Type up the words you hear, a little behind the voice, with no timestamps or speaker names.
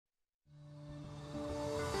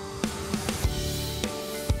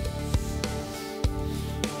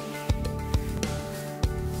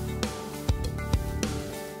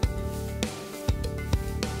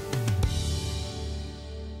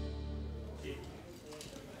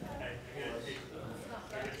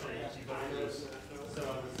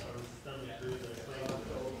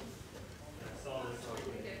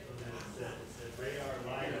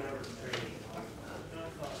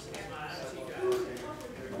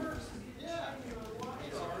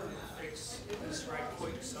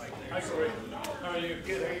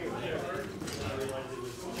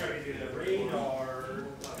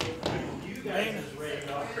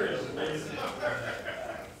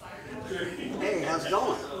Hey, how's it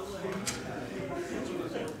going?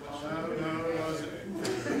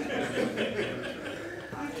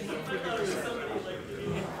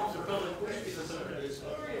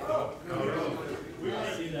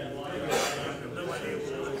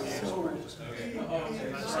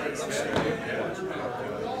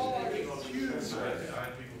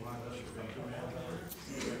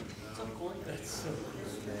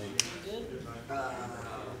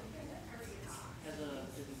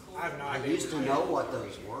 I used to know what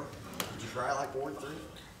those were. Did you try like 1 through?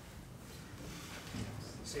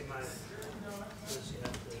 See my. You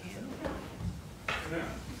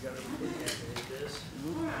gotta hit this.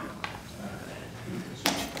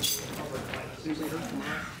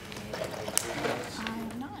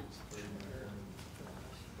 I'm not.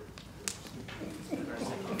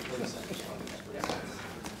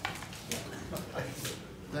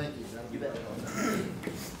 Thank you. You bet.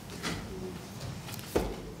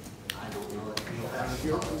 I don't know if you'll have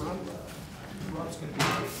your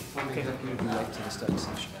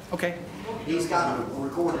Okay. He's got it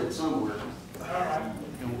recorded somewhere.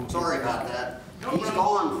 Sorry about that. He's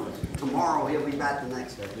gone tomorrow. He'll be back the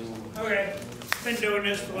next day. Okay, been doing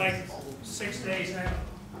this for like 6 days now.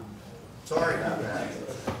 Sorry about that.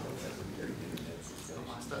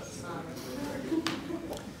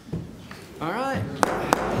 All right.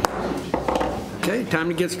 Okay, time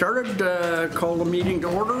to get started. Call the meeting to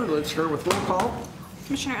order. Let's start with roll call.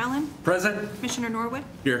 Commissioner Allen? Present. Commissioner Norwood?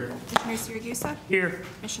 Here. Commissioner Siragusa? Here.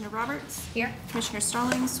 Commissioner Roberts? Here. Commissioner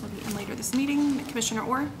Stallings will be in later this meeting. Commissioner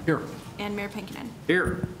Orr? Here. And Mayor Pinkinen.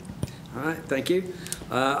 Here. All right, thank you.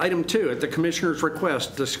 Item 2, at the Commissioner's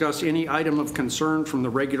request, discuss any item of concern from the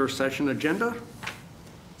regular session agenda.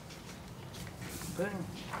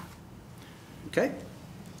 Okay.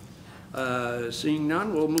 Seeing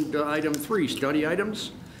none, we'll move to item 3, study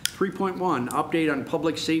items. 3.1, update on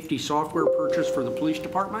public safety software purchase for the police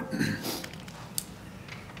department.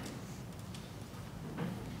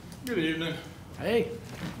 Good evening. Hey.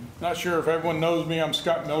 Not sure if everyone knows me. I'm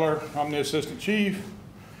Scott Miller. I'm the assistant chief.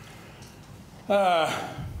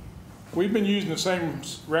 We've been using the same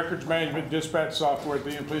records management dispatch software at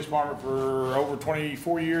the Police Department for over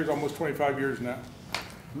 24 years, almost 25 years now.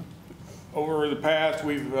 Over the past,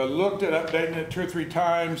 we've looked at updating it 2 or 3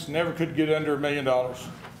 times, never could get under $1 million.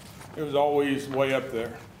 It was always way up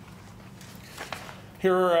there.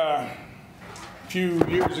 Here, a few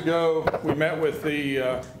years ago, we met with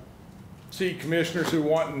the city commissioners who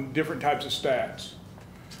want different types of stats.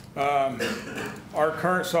 Our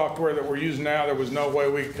current software that we're using now, there was no way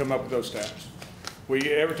we could come up with those stats.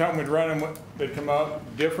 Every time we'd run them, they'd come up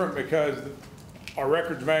different because our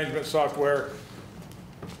records management software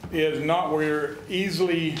is not where you're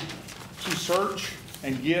easily to search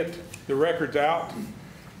and get the records out.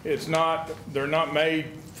 It's not, they're not made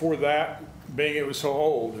for that, being it was so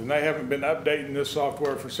old, and they haven't been updating this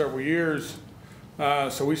software for several years.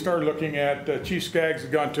 So we started looking at, Chief Skaggs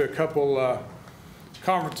had gone to a couple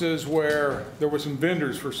conferences where there were some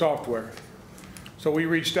vendors for software. So we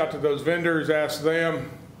reached out to those vendors, asked them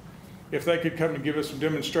if they could come and give us some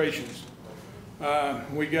demonstrations.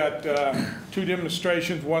 We got 2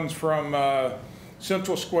 demonstrations. One's from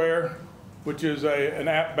Central Square, which is an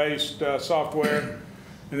app-based software.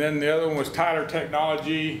 And then the other one was Tyler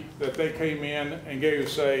Technology, that they came in and gave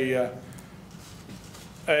us a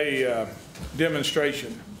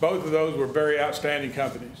demonstration. Both of those were very outstanding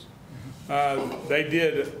companies. They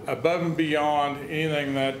did above and beyond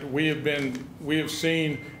anything that we have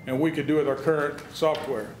seen and we could do with our current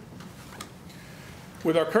software.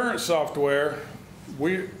 With our current software,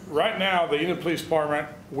 right now, the Enid Police Department,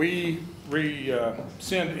 we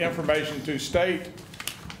send information to state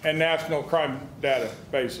and national crime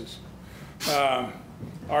databases.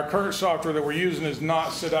 Our current software that we're using is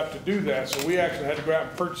not set up to do that, so we actually had to go out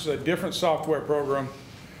and purchase a different software program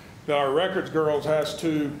that our records girls has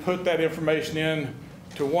to put that information in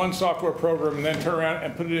to one software program and then turn around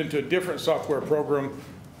and put it into a different software program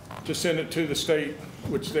to send it to the state,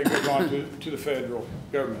 which then goes on to the federal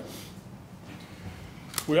government.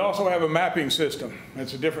 We also have a mapping system.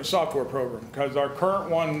 It's a different software program because our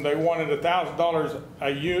current one, they wanted $1,000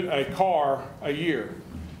 a car a year.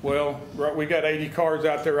 Well, we got 80 cars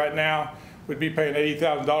out there right now. We'd be paying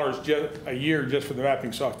 $80,000 a year just for the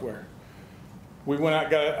mapping software. We went out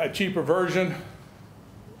and got a cheaper version.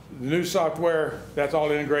 The new software, that's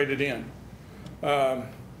all integrated in. To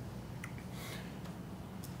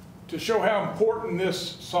show how important this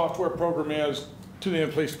software program is to the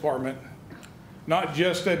police department, not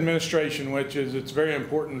just administration, which is, it's very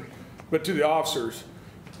important, but to the officers.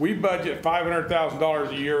 We budget $500,000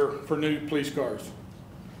 a year for new police cars.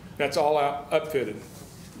 That's all outfitted.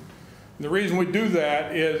 The reason we do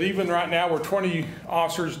that is even right now we're 20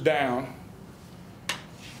 officers down.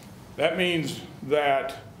 That means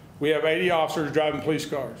that we have 80 officers driving police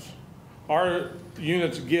cars. Our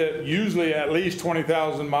units get usually at least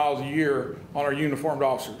 20,000 miles a year on our uniformed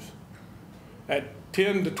officers. At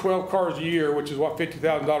 10 to 12 cars a year, which is what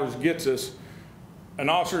 $50,000 gets us, an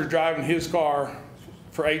officer is driving his car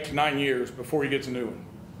for 8 to 9 years before he gets a new one.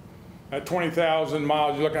 At 20,000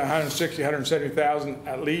 miles, you're looking at 160, 170,000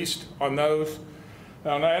 at least on those.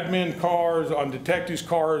 On admin cars, on detectives'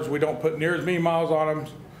 cars, we don't put near as many miles on them.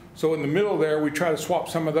 So in the middle there, we try to swap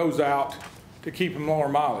some of those out to keep them lower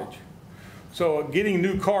mileage. So getting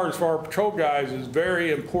new cars for our patrol guys is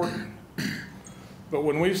very important. But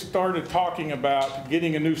when we started talking about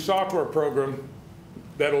getting a new software program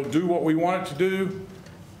that'll do what we want it to do,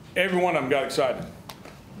 every one of them got excited.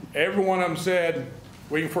 Every one of them said,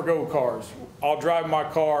 we can forego cars. I'll drive my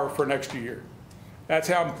car for next year. That's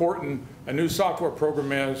how important a new software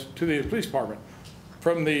program is to the police department.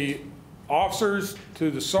 From the officers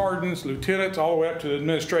to the sergeants, lieutenants, all the way up to the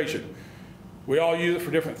administration. We all use it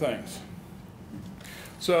for different things.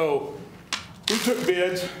 So we took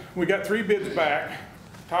bids. We got 3 bids back.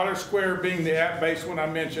 Tyler Square being the app-based one I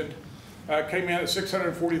mentioned, came in at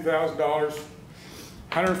 $640,000.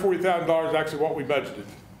 $140,000 is actually what we budgeted.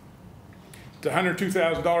 It's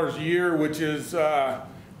 $102,000 a year, which is,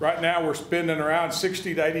 right now we're spending around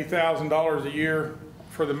 $60,000 to $80,000 a year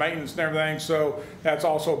for the maintenance and everything, so that's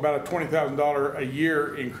also about a $20,000 a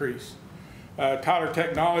year increase. Tyler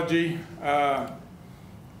Technology,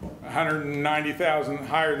 $190,000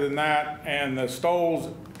 higher than that, and the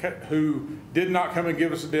Stoles, who did not come and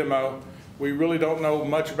give us a demo, we really don't know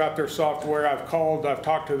much about their software. I've called, I've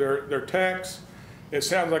talked to their techs. It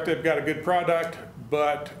sounds like they've got a good product,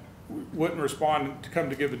 but wouldn't respond to come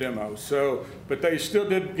to give a demo. So, but they still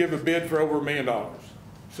did give a bid for over $1 million.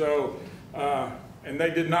 So, and they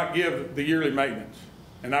did not give the yearly maintenance.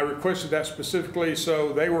 And I requested that specifically,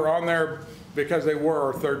 so they were on there because they were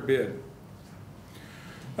our 3rd bid.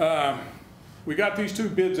 We got these 2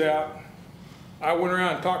 bids out. I went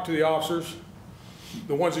around and talked to the officers,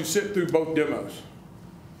 the ones who sit through both demos.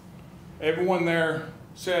 Everyone there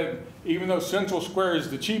said, even though Central Square is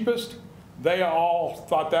the cheapest, they all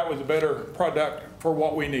thought that was a better product for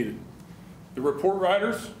what we needed. The report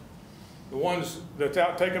writers, the ones that's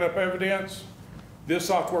out taking up evidence, this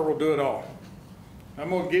software will do it all. I'm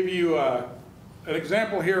going to give you an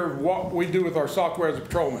example here of what we do with our software as a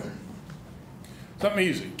patrolman. Something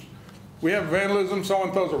easy. We have vandalism,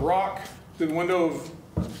 someone throws a rock through the window of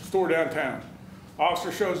a store downtown.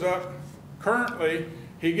 Officer shows up. Currently,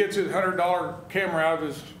 he gets his $100 camera out of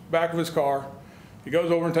his back of his car. He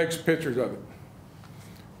goes over and takes pictures of it.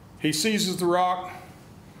 He seizes the rock,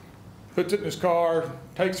 puts it in his car,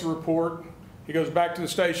 takes the report. He goes back to the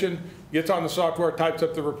station, gets on the software, types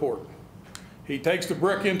up the report. He takes the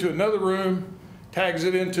brick into another room, tags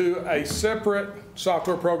it into a separate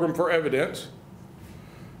software program for evidence,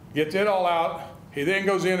 gets it all out. He then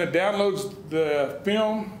goes in and downloads the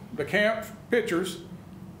film, the camp pictures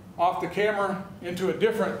off the camera into a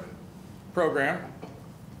different program,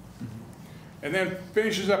 and then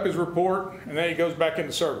finishes up his report, and then he goes back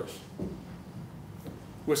into service.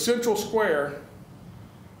 With Central Square,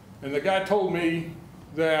 and the guy told me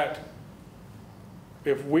that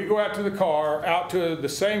if we go out to the car, out to the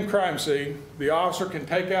same crime scene, the officer can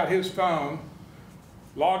take out his phone,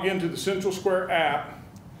 log into the Central Square app.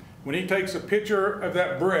 When he takes a picture of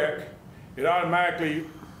that brick, it automatically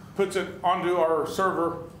puts it onto our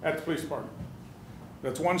server at the police department.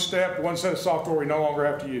 That's one step, one set of software we no longer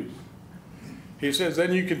have to use. He says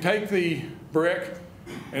then you can take the brick,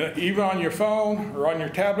 and even on your phone or on your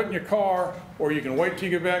tablet in your car, or you can wait till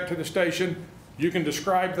you get back to the station, you can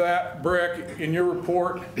describe that brick in your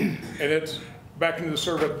report, and it's back into the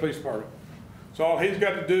server at the police department. So all he's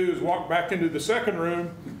got to do is walk back into the second room,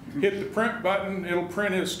 hit the print button, it'll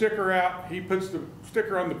print his sticker out, he puts the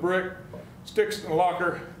sticker on the brick, sticks it in the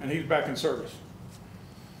locker, and he's back in service.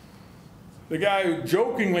 The guy who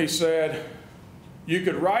jokingly said, you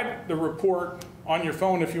could write the report on your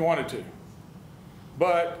phone if you wanted to,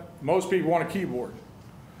 but most people want a keyboard.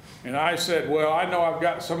 And I said, well, I know I've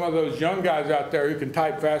got some of those young guys out there who can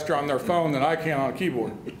type faster on their phone than I can on a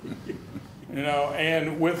keyboard. You know,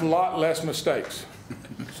 and with a lot less mistakes.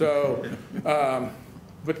 So,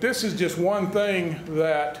 but this is just one thing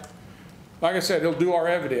that, like I said, it'll do our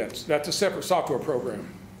evidence. That's a separate software program.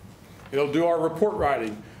 It'll do our report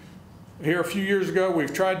writing. Here a few years ago,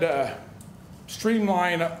 we've tried to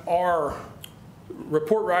streamline our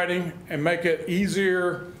report writing and make it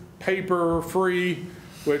easier, paper-free,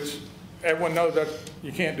 which everyone knows that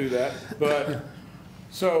you can't do that. But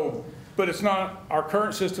so but it's not, our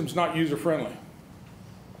current system's not user-friendly.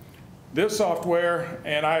 This software,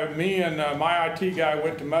 and me and my IT guy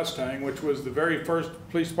went to Mustang, which was the very first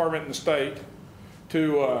police department in the state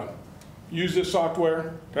to use this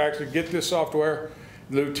software, to actually get this software.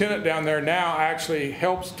 The lieutenant down there now actually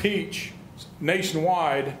helps teach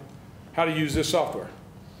nationwide how to use this software.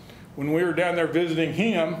 When we were down there visiting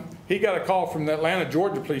him, he got a call from the Atlanta,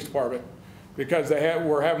 Georgia Police Department because they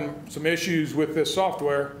were having some issues with this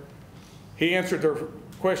software. He answered their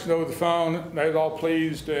question over the phone. They was all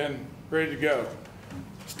pleased and ready to go.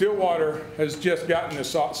 Stillwater has just gotten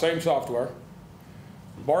this same software.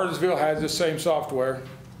 Bartlesville has this same software.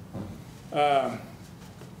 The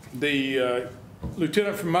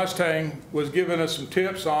lieutenant from Mustang was giving us some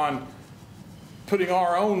tips on putting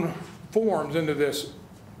our own forms into this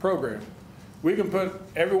program. We can put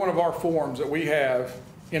every one of our forms that we have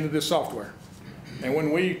into this software. And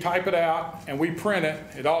when we type it out and we print it,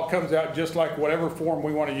 it all comes out just like whatever form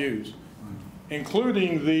we want to use,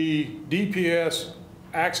 including the DPS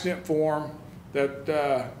accident form that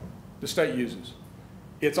the state uses.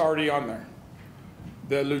 It's already on there.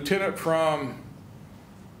 The lieutenant from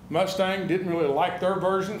Mustang didn't really like their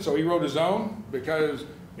version, so he wrote his own, because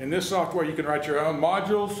in this software you can write your own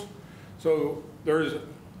modules. So there's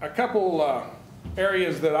a couple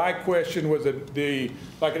areas that I questioned was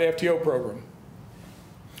like an FTO program.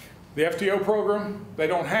 The FTO program, they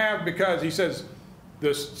don't have, because he says,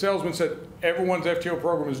 the salesman said, everyone's FTO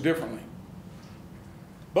program is differently.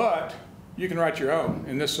 But you can write your own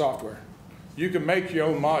in this software. You can make your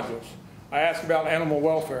own modules. I asked about animal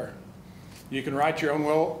welfare. You can write your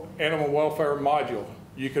own animal welfare module.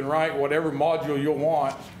 You can write whatever module you'll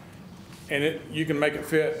want, and you can make it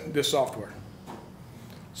fit this software.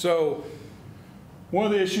 So one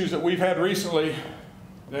of the issues that we've had recently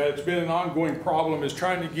that's been an ongoing problem is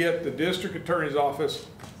trying to get the district attorney's office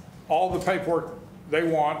all the paperwork they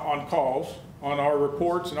want on calls, on our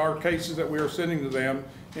reports and our cases that we are sending to them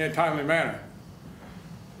in a timely manner.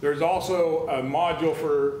 There's also a module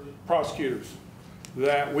for prosecutors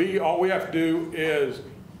that all we have to do is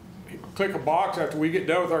click a box after we get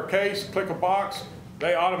done with our case, click a box,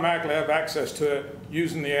 they automatically have access to it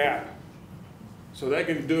using the app. So they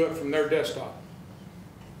can do it from their desktop.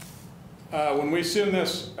 When we send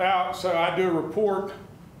this out, so I do a report,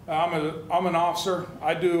 I'm an officer,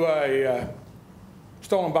 I do a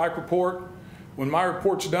stolen bike report. When my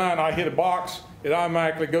report's done, I hit a box, it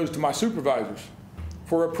automatically goes to my supervisors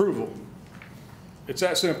for approval. It's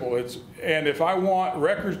that simple. And if I want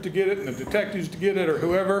records to get it and the detectives to get it or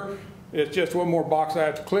whoever, it's just one more box I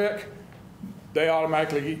have to click. They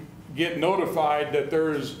automatically get notified that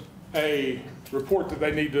there's a report that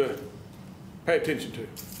they need to pay attention to.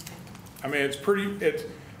 I mean, it's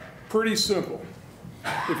pretty simple.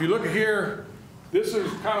 If you look at here, this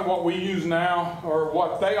is kind of what we use now, or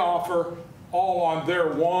what they offer, all on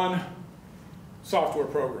their one software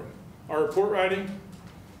program. Our report writing,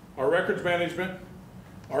 our records management,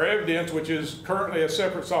 our evidence, which is currently a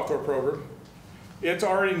separate software program. It's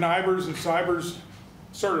already NIBRS and CYBRS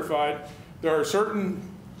certified. There are certain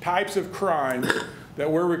types of crimes that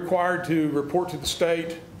we're required to report to the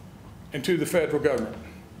state and to the federal government.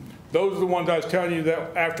 Those are the ones I was telling you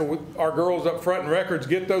that after our girls up front in records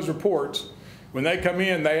get those reports, when they come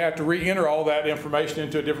in, they have to re-enter all that information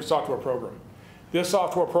into a different software program. This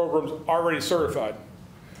software program's already certified.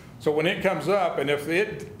 So when it comes up, and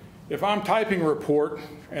if I'm typing a report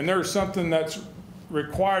and there's something that's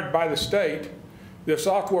required by the state, the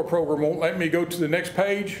software program won't let me go to the next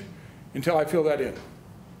page until I fill that in.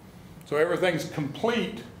 So everything's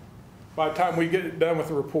complete by the time we get it done with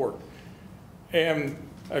the report. And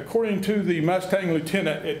according to the Mustang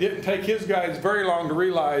lieutenant, it didn't take his guys very long to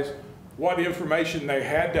realize what information they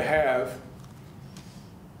had to have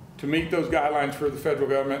to meet those guidelines for the federal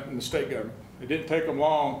government and the state government. It didn't take them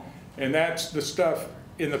long, and that's the stuff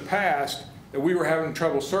in the past that we were having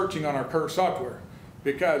trouble searching on our current software.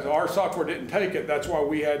 Because our software didn't take it, that's why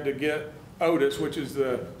we had to get Otis, which is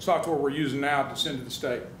the software we're using now to send to the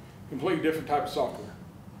state. Completely different type of software.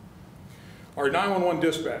 Our 911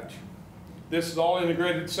 dispatch. This is all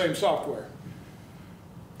integrated, the same software.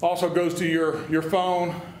 Also goes to your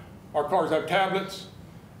phone. Our cars have tablets.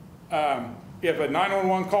 If a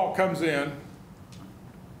 911 call comes in,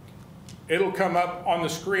 it'll come up on the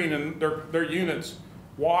screen and their units,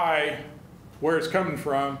 where it's coming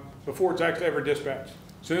from, before it's actually ever dispatched.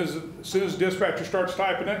 As soon as the dispatcher starts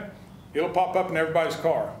typing it, it'll pop up in everybody's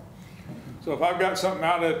car. So if I've got something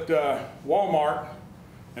out at Walmart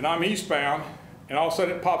and I'm eastbound, and all of a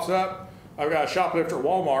sudden it pops up, I've got a shoplifter at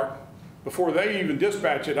Walmart, before they even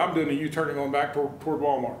dispatch it, I'm doing a U-turn and going back toward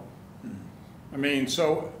Walmart. I mean,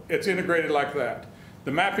 so it's integrated like that.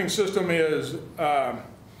 The mapping system is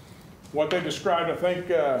what they described, I think,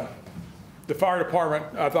 the fire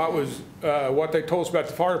department, I thought was what they told us about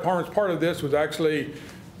the fire department's part of this was actually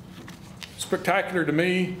spectacular to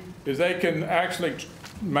me, is they can actually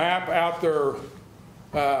map out their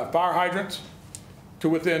fire hydrants to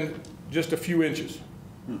within just a few inches.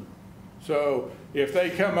 So if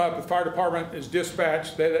they come up, the fire department is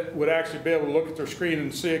dispatched, they would actually be able to look at their screen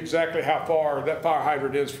and see exactly how far that fire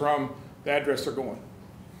hydrant is from the address they're going.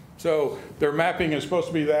 So their mapping is supposed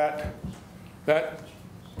to be that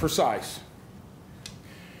precise.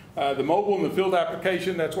 The mobile and the field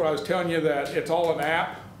application, that's what I was telling you, that it's all an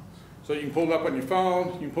app. So you can pull it up on your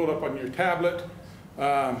phone, you can pull it up on your tablet,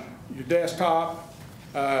 your desktop.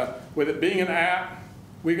 With it being an app,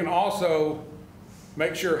 we can also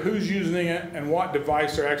make sure who's using it and what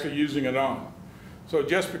device they're actually using it on. So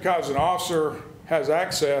just because an officer has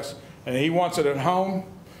access and he wants it at home,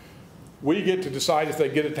 we get to decide if they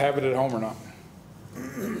get it to have it at home or not.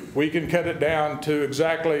 We can cut it down to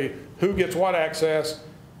exactly who gets what access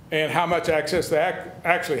and how much access they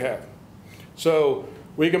actually have. So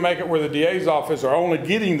we can make it where the DA's office are only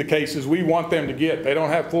getting the cases we want them to get. They don't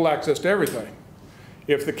have full access to everything.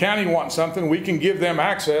 If the county wants something, we can give them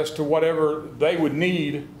access to whatever they would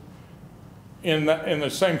need in the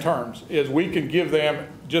same terms, is we can give them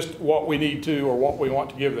just what we need to or what we want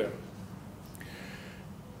to give them.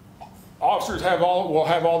 Officers will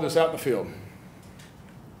have all this out in the field.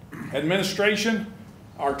 Administration,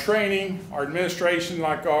 our training, our administration,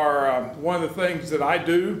 like one of the things that I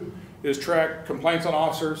do is track complaints on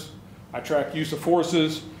officers. I track use of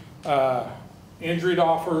forces, injured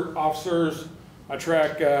officers. I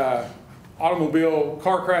track automobile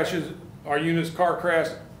car crashes, our unit's car crash.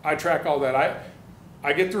 I track all that.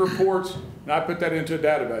 I get the reports and I put that into a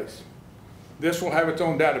database. This will have its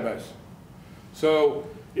own database. So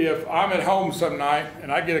if I'm at home some night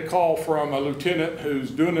and I get a call from a lieutenant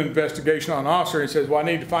who's doing an investigation on an officer and he says, well, I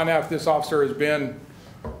need to find out if this officer has been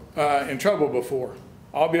in trouble before,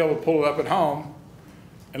 I'll be able to pull it up at home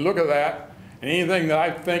and look at that, and anything that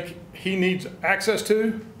I think he needs access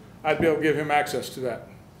to, I'd be able to give him access to that.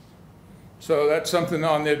 So that's something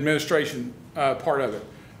on the administration part of it.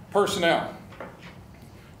 Personnel.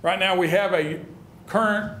 Right now we have a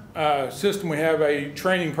current system, we have a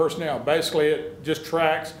training personnel. Basically it just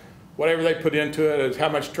tracks whatever they put into it as how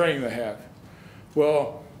much training they have.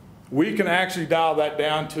 Well, we can actually dial that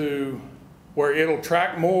down to where it'll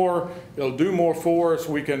track more, it'll do more for us.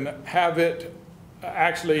 We can have it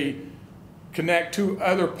actually connect to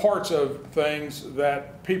other parts of things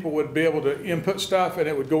that people would be able to input stuff and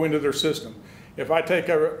it would go into their system. If I take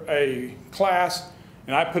a class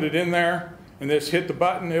and I put it in there and this hit the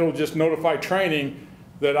button, it'll just notify training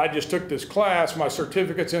that I just took this class, my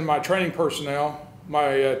certificate's in my training personnel,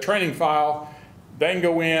 my training file. They can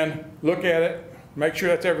go in, look at it, make sure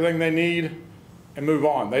that's everything they need, and move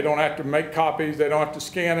on. They don't have to make copies, they don't have to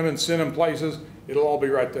scan them and send them places. It'll all be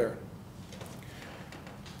right there.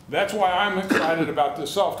 That's why I'm excited about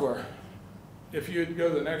this software. If you'd go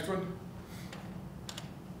to the next one.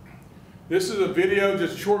 This is a video,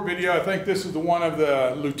 just a short video. I think this is the one of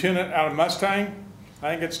the lieutenant out of Mustang.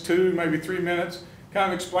 I think it's 2, maybe 3 minutes.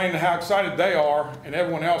 Kind of explaining how excited they are and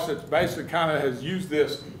everyone else that basically kind of has used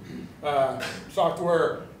this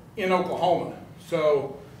software in Oklahoma.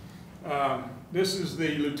 So this is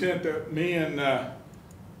the lieutenant that me and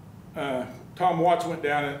Tom Watts went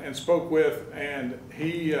down and spoke with, and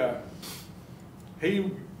he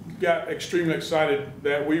got extremely excited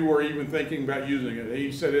that we were even thinking about using it.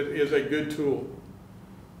 He said it is a good tool,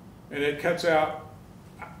 and it cuts out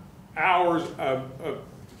hours a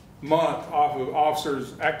month off of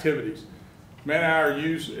officers' activities. Man-hour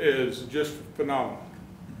use is just phenomenal.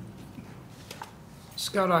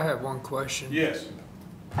 Scott, I have one question. Yes.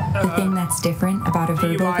 The thing that's different about a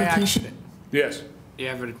verbal DUI vacation. accident. Yes. You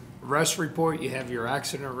have an arrest report, you have your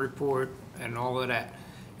accident report, and all of that.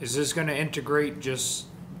 Is this going to integrate just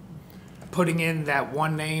putting in that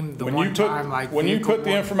one name, the one time, like when you vehicle put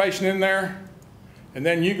the one? information in there, and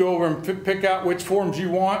then you go over and pick out which forms you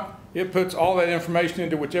want, it puts all that information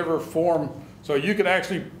into whichever form. So you could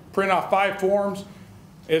actually print off 5 forms.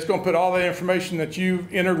 It's going to put all that information that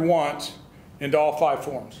you've entered once into all 5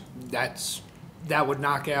 forms. That would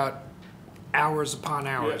knock out hours upon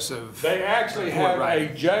hours Yes. of. They actually have a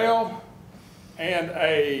jail and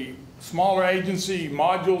a smaller agency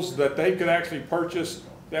modules that they could actually purchase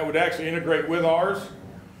that would actually integrate with ours.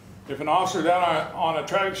 If an officer's out on a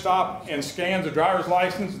traffic stop and scans a driver's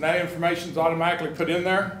license and that information is automatically put in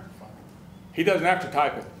there, he doesn't have to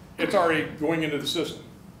type it. It's already going into the system.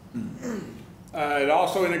 It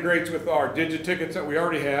also integrates with our tickets that we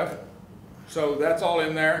already have. So that's all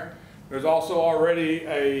in there. There's also already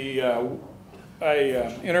a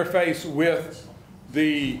interface with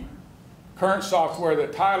the current software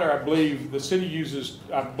that Tyler, I believe, the city uses,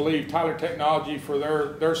 I believe, Tyler Technology for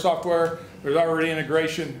their software. There's already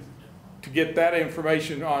integration to get that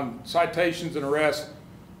information on citations and arrests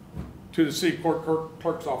to the city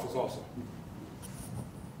clerk's office also.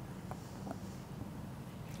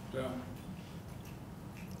 So.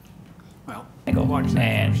 Well,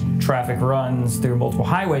 And traffic runs through multiple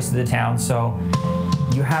highways to the town, so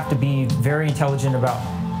you have to be very intelligent about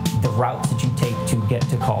the routes that you take to get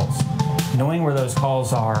to calls. Knowing where those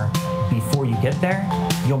calls are before you get there,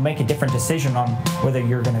 you'll make a different decision on whether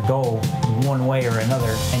you're going to go one way or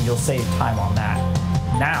another, and you'll save time on that.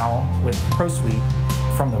 Now, with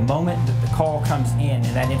ProSuite, from the moment that the call comes in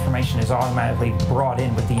and that information is automatically brought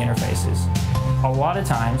in with the interfaces, a lot of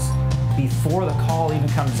times, before the call even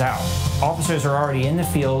comes out, officers are already in the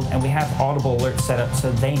field and we have audible alerts set up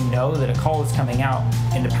so they know that a call is coming out.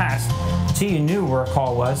 In the past, until you knew where a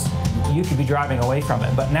call was, you could be driving away from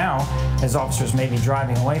it. But now, as officers may be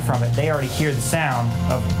driving away from it, they already hear the sound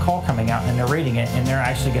of the call coming out and they're reading it, and they're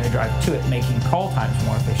actually going to drive to it, making call times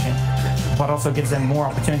more efficient, but also gives them more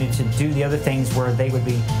opportunity to do the other things where they would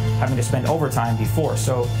be having to spend overtime before.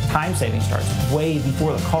 So time saving starts way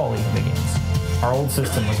before the call even begins. Our old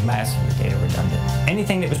system was massively data redundant.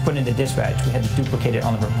 Anything that was put into dispatch, we had to duplicate it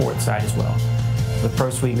on the report side as well. With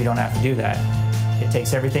ProSuite, we don't have to do that. It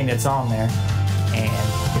takes everything that's on there and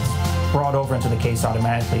it's brought over into the case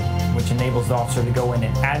automatically, which enables the officer to go in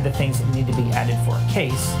and add the things that need to be added for a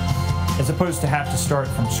case, as opposed to have to start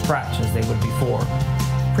from scratch as they would before.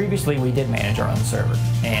 Previously, we did manage our own server,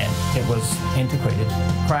 and it was antiquated,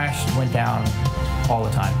 crashed, went down all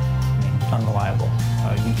the time. I mean, unreliable.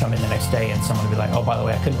 You come in the next day and someone would be like, oh, by the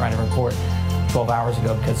way, I couldn't write a report 12 hours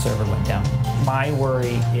ago because the server went down. My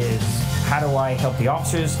worry is, how do I help the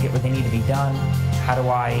officers get what they need to be done? How do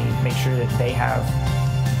I make sure that they have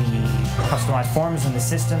the customized forms in the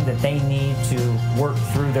system that they need to work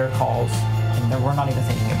through their calls? And then we're not even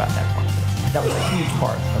thinking about that part of it. That was a huge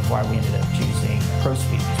part of why we ended up choosing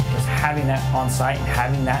ProSuite, because having that on site and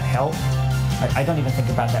having that help, I don't even think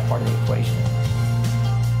about that part of the equation.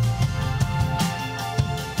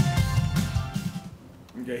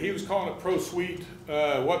 Okay, he was calling it ProSuite.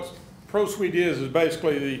 What ProSuite is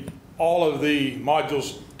basically all of the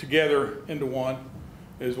modules together into one,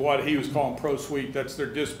 is what he was calling ProSuite. That's their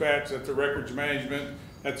dispatch, that's their records management,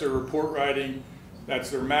 that's their report writing,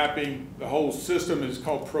 that's their mapping. The whole system is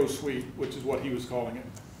called ProSuite, which is what he was calling it.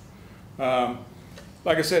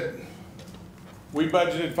 Like I said, we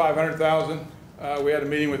budgeted $500,000. We had a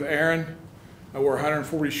meeting with Aaron. We're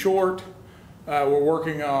 140 short. We're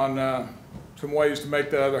working on some ways to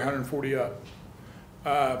make that other 140 up.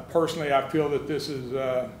 Personally, I feel that this is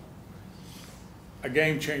a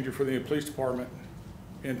game changer for the police department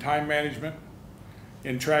in time management,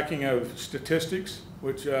 in tracking of statistics,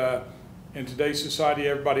 which in today's society,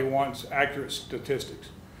 everybody wants accurate statistics.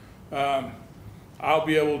 I'll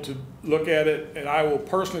be able to look at it, and I will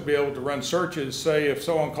personally be able to run searches. Say if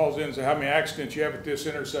someone calls in and says, how many accidents you have at this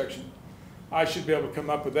intersection, I should be able to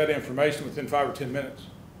come up with that information within 5 or 10 minutes.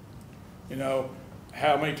 You know,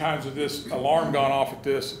 how many times has this alarm gone off at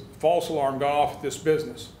this, false alarm gone off at this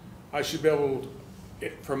business? I should be able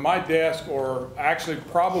to, from my desk, or actually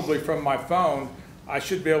probably from my phone, I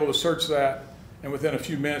should be able to search that and within a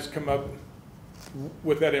few minutes come up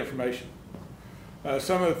with that information.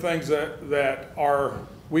 Some of the things that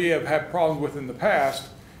we have had problems with in the past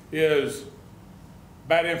is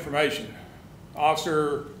bad information.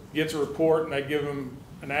 Officer gets a report and they give them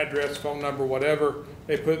an address, phone number, whatever,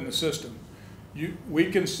 they put in the system.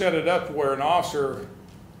 We can set it up where an officer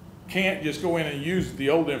can't just go in and use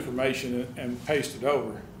the old information and paste it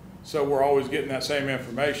over. So we're always getting that same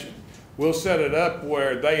information. We'll set it up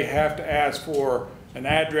where they have to ask for an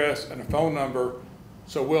address and a phone number,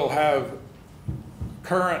 so we'll have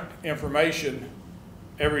current information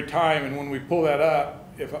every time, and when we pull that up,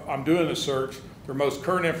 if I'm doing a search, the most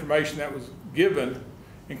current information that was given,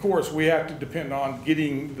 and of course we have to depend on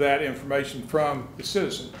getting that information from the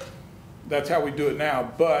citizen. That's how we do it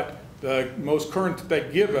now, but the most current that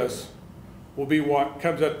they give us will be what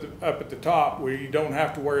comes up at the top, where you don't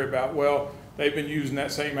have to worry about, well, they've been using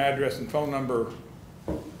that same address and phone number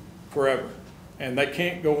forever, and they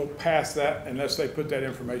can't go past that unless they put that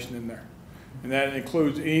information in there. And that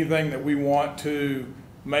includes anything that we want to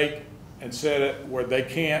make and set it where they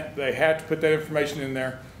have to put that information in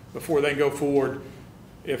there before they go forward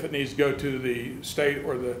if it needs to go to the state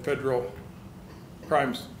or the federal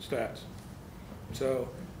crime stats. So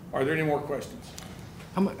Are there any more questions?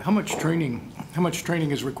 How much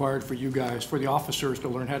training is required for you guys, for the officers to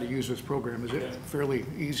learn how to use this program? Is it fairly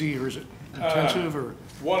easy, or is it intensive, or?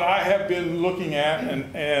 What I have been looking at,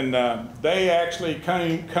 and they actually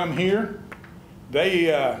come here.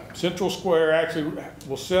 They, Central Square actually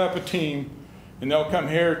will set up a team, and they'll come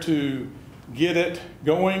here to get it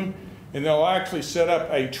going, and they'll actually set up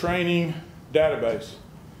a training database.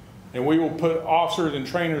 And we will put officers and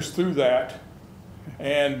trainers through that.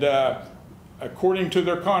 And according to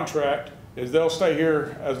their contract, is they'll stay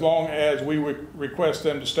here as long as we would request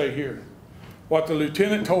them to stay here. What the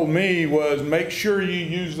lieutenant told me was make sure you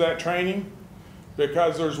use that training,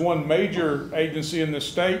 because there's one major agency in the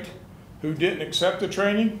state who didn't accept the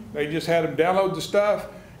training. They just had them download the stuff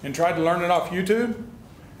and tried to learn it off YouTube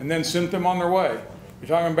and then sent them on their way. You're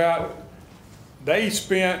talking about, they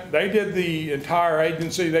did the entire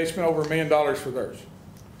agency, they spent over $1 million for theirs.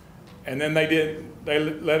 And then they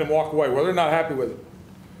let them walk away. Well, they're not happy with it.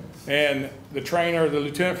 And the trainer, the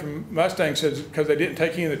lieutenant from Mustang says, because they didn't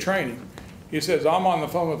take any of the training, he says, I'm on the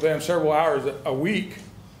phone with them several hours a week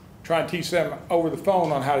trying to teach them over the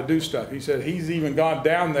phone on how to do stuff. He said he's even gone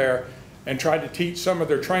down there and tried to teach some of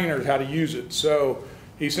their trainers how to use it. So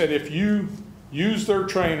he said if you use their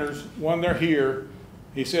trainers when they're here,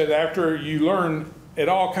 he said after you learn, it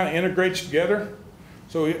all kind of integrates together.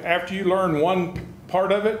 So after you learn one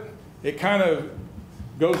part of it, it kind of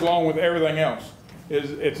goes along with everything else.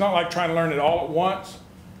 It's not like trying to learn it all at once,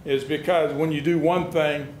 is because when you do one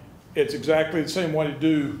thing, it's exactly the same way to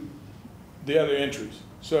do the other entries.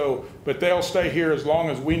 So, but they'll stay here as long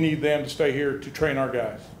as we need them to stay here to train our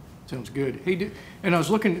guys. Sounds good. Hey, and I was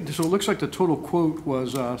looking, so it looks like the total quote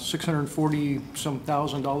was $640-some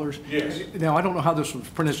thousand. Yes. Now, I don't know how this was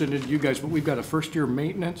presented to you guys, but we've got a first-year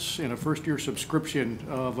maintenance and a first-year subscription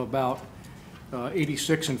of about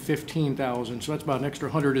 86 and 15,000. So that's about an extra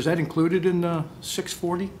 100. Is that included in the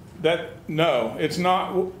 640? No, it's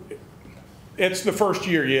not. It's the first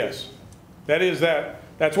year, yes.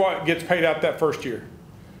 That's why it gets paid out that first year,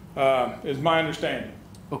 is my understanding.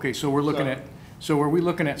 Okay, so we're looking at, so are we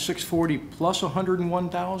looking at 640 plus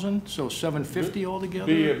 101,000? So 750 altogether?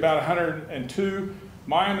 Be about 102.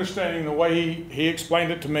 My understanding, the way he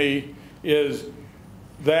explained it to me, is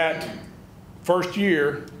that first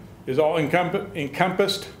year is all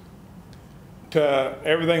encompassed to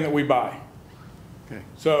everything that we buy. Okay.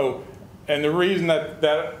 So, and the reason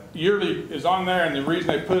that yearly is on there, and the reason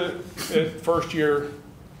they put it first year,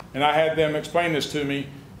 and I had them explain this to me,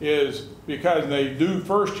 is because they do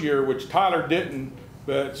first year, which Tyler didn't,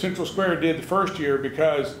 but Central Square did the first year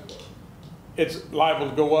because it's liable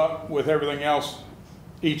to go up with everything else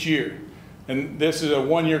each year. And this is a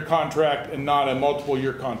one-year contract and not a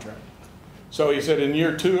multiple-year contract. So he said in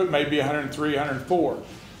year 2, it may be 103, 104. And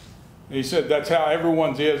he said that's how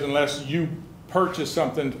everyone's is unless you purchase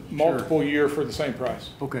something multiple year for the same price.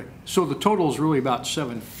 Okay, so the total is really about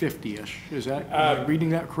 750-ish. Is that, am I reading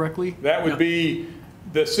that correctly? That would be,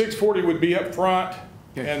 the 640 would be up front,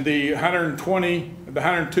 okay, and the 120, the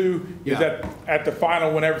 102 is at the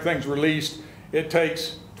final when everything's released. It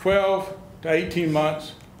takes 12 to 18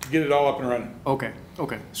 months to get it all up and running. Okay,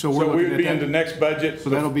 okay. So we're So we looking would at be that. in the next budget. So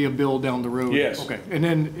that'll be a bill down the road? Yes. Okay, and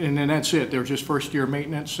then that's it? There's just first year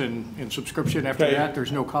maintenance and subscription after Okay. that?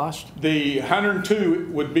 There's no cost? The 102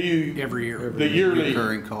 would be Every year? the yearly.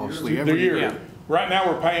 Recurring costs. The year. Right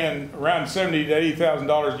now, we're paying around $70,000 to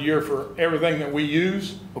 $80,000 a year for everything that we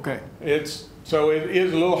use. Okay, So it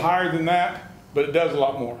is a little higher than that, but it does a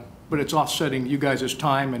lot more. but it's offsetting you guys'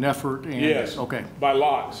 time and effort and? Yes. Okay, By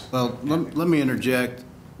lots. Well, let me interject.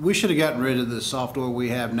 We should have gotten rid of the software we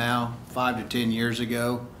have now 5 to 10 years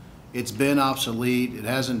ago. It's been obsolete. It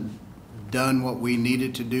hasn't done what we need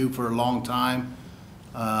it to do for a long time.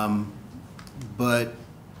 But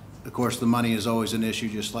of course, the money is always an issue,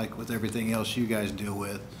 just like with everything else you guys deal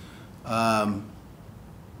with.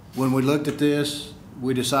 When we looked at this,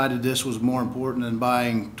 we decided this was more important than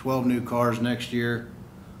buying 12 new cars next year.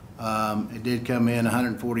 It did come in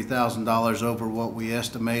 $140,000 over what we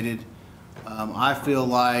estimated. I feel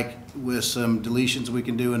like with some deletions we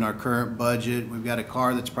can do in our current budget, we've got a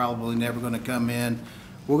car that's probably never going to come in.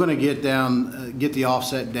 We're going to get the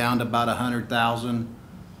offset down to about 100,000,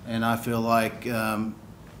 and I feel like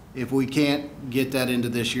if we can't get that into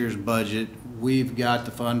this year's budget, we've got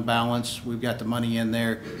the fund balance, we've got the money in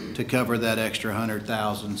there to cover that extra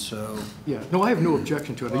 100,000. So yeah, no, I have no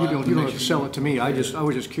objection to it. You don't have to sell it to me. I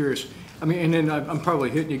was just curious. I mean, and then I'm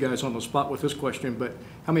probably hitting you guys on the spot with this question, but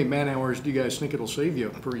how many man hours do you guys think it'll save you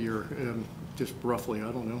per year? Just roughly,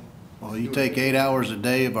 I don't know. well, you take 8 hours a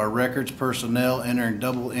day of our records personnel entering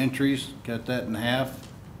double entries, cut that in half.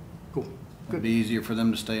 Cool. It'd be easier for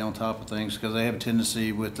them to stay on top of things because they have a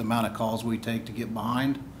tendency with the amount of calls we take to get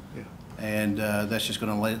behind. Yeah. And that's just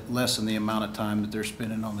going to lessen the amount of time that they're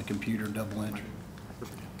spending on the computer double entry.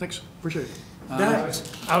 Thanks, appreciate it.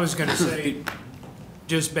 I was gonna say,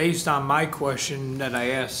 just based on my question that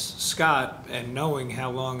I asked Scott and knowing how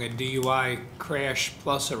long a DUI crash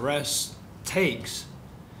plus arrest takes,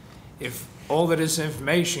 if all of this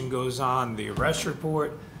information goes on the arrest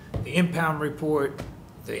report, the impound report,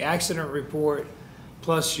 the accident report,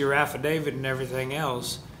 plus your affidavit and everything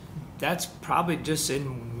else, that's probably just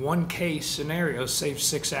in one case scenario saves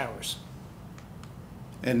 6 hours.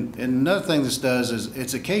 And another thing this does is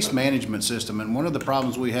it's a case management system. And one of the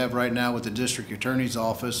problems we have right now with the district attorney's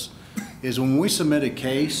office is when we submit a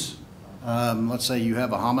case, let's say you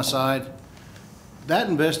have a homicide, that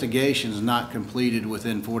investigation is not completed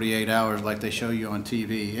within 48 hours like they show you on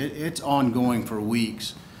TV. It's ongoing for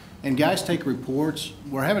weeks. And guys take reports.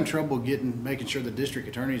 We're having trouble making sure the district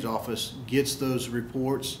attorney's office gets those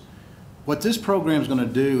reports. What this program is going to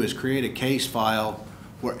do is create a case file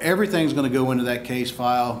where everything's going to go into that case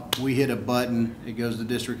file. We hit a button, it goes to the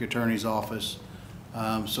district attorney's office.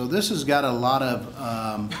 So this has got a lot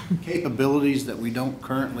of capabilities that we don't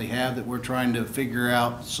currently have that we're trying to figure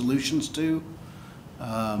out solutions to.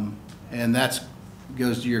 And that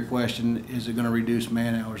goes to your question, is it going to reduce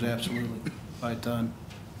man hours? Absolutely, by a ton.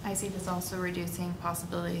 I see this also reducing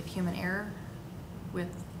possibility of human error with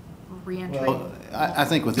reentry. Well, I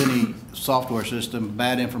think with any software system,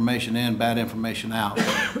 bad information in, bad information out.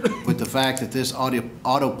 With the fact that this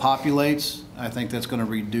auto-populates, I think that's going to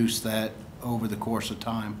reduce that over the course of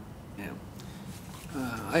time. Yeah.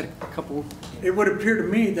 I had a couple. It would appear to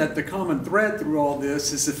me that the common thread through all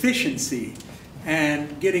this is efficiency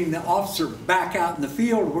and getting the officer back out in the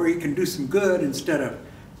field where he can do some good instead of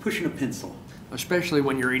pushing a pencil. Especially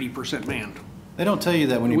when you're 80% manned. They don't tell you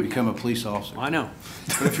that when you become a police officer. I know.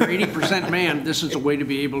 But if you're 80% manned, this is a way to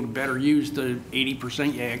be able to better use the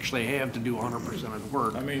 80% you actually have to do 100% of the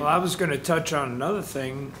work. Well, I was gonna touch on another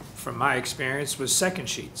thing from my experience was second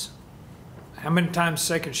sheets. How many times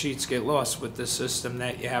second sheets get lost with this system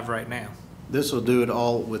that you have right now? This will do it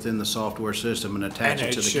all within the software system and attach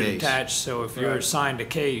it to the case. And it should attach, so if you're assigned a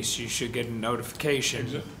case, you should get a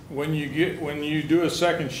notification. When you do a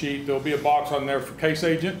second sheet, there'll be a box on there for case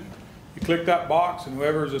agent. You click that box and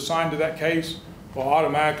whoever is assigned to that case will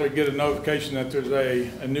automatically get a notification that there's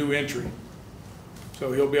a new entry.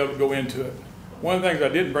 So he'll be able to go into it. One of the things I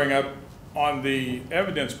didn't bring up on the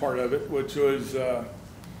evidence part of it, which was,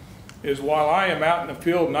 is while I am out in the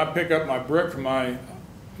field and I pick up my brick from my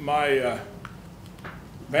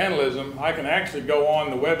vandalism, I can actually go on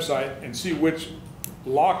the website and see which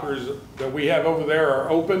lockers that we have over there are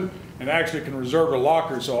open and actually can reserve a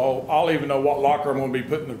locker. So I'll even know what locker I'm going to be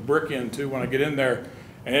putting the brick into when I get in there,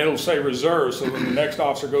 and it'll say reserved, so when the next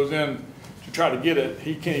officer goes in to try to get it,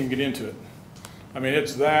 he can't even get into it. I mean,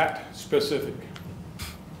 it's that specific.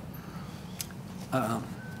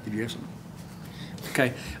 Did you have something?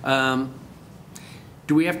 Okay.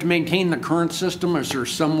 Do we have to maintain the current system? Is there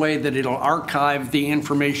some way that it'll archive the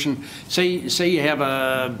information? Say you have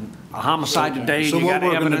a homicide today, So and you what got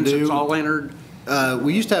we're gonna evidence, it's do- all entered?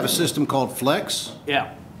 We used to have a system called Flex.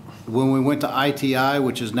 Yeah. When we went to ITI,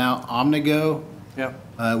 which is now Omnigo,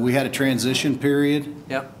 Yep. we had a transition period.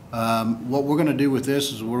 Yep. What we're going to do with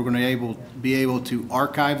this is we're going to be able to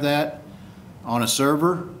archive that on a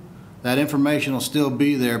server. That information will still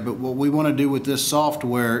be there, but what we want to do with this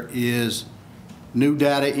software is new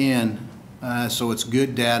data in, so it's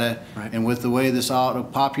good data. Right. And with the way this auto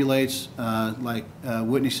populates, like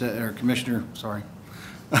Whitney said, or Commissioner, sorry,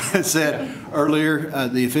 said earlier,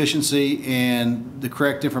 the efficiency and the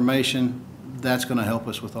correct information, that's going to help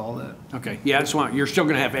us with all that. Okay. Yeah, that's why you're still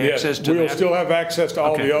going to have access Yes, to that. we'll still have access to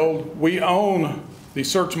all Okay. the old. We own the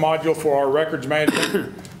search module for our records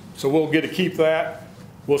management, so we'll get to keep that.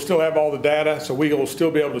 We'll still have all the data, so we will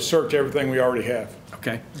still be able to search everything we already have.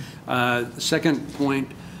 Okay. Second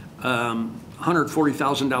point,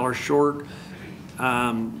 $140,000 short.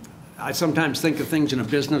 I sometimes think of things in a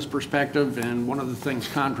business perspective, and one of the things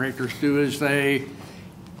contractors do is they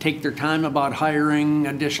take their time about hiring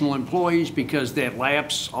additional employees because that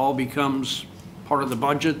lapse all becomes part of the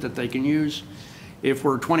budget that they can use. If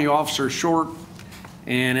we're 20 officers short,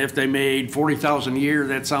 and if they made $40,000 a year,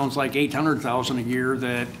 that sounds like $800,000 a year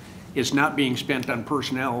that is not being spent on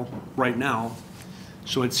personnel right now.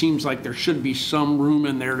 So it seems like there should be some room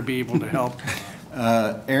in there to be able to help.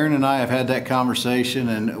 Aaron and I have had that conversation,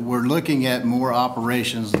 and we're looking at more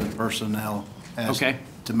operations than personnel as Okay.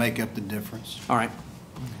 to make up the difference. All right.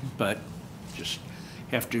 But just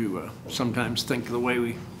have to sometimes think the way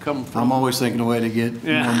we come from. I'm always thinking a way to get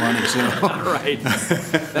more money, so. Right.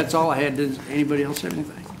 That's all I had. Does anybody else have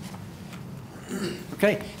anything?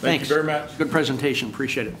 Okay, thanks. Thank you very much. Good presentation,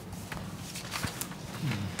 appreciate it.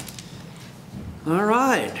 All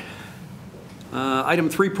right. Item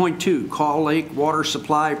 3.2, Call Lake Water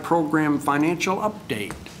Supply Program Financial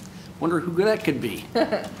Update. Wonder who that could be.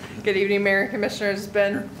 Good evening, Mayor and Commissioners. It's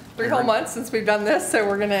been 3 whole months since we've done this, so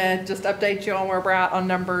we're going to just update you on where we're at on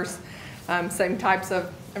numbers, same types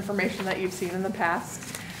of information that you've seen in the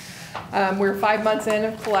past. We're 5 months in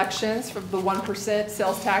of collections for the 1%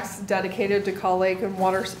 sales tax dedicated to Call Lake and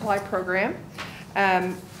Water Supply Program.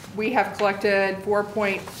 We have collected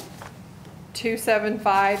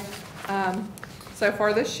 4.275 so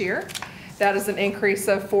far this year. That is an increase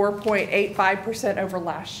of 4.85% over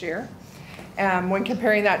last year. When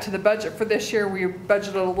comparing that to the budget for this year, we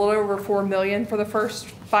budgeted a little over $4 million for the first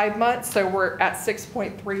 5 months, so we're at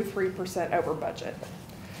 6.33% over budget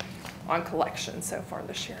on collections so far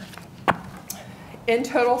this year. In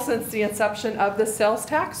total, since the inception of the sales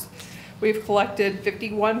tax, we've collected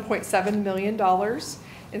 $51.7 million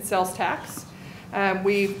in sales tax.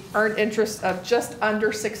 We've earned interest of just under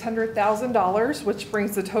 $600,000, which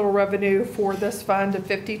brings the total revenue for this fund to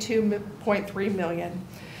 $52.3 million.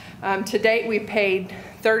 To date, we've paid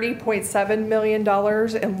 $30.7 million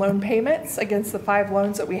in loan payments against the 5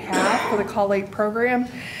 loans that we have for the Call Lake program,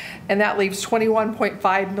 and that leaves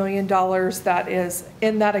 $21.5 million that is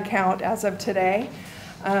in that account as of today.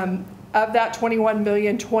 Of that $21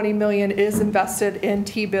 million, $20 million is invested in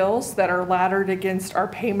T-bills that are laddered against our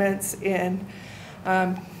payments in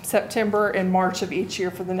September and March of each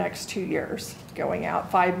year for the next 2 years, going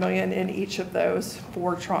out $5 million in each of those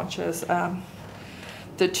 4 tranches.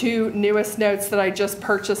 The 2 newest notes that I just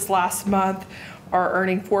purchased last month are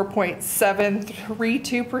earning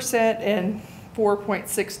 4.732% and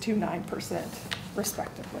 4.629%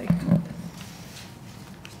 respectively.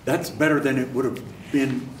 That's better than it would have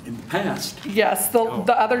been in the past. Yes, the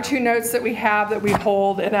other 2 notes that we have that we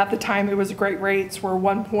hold, and at the time it was great rates, were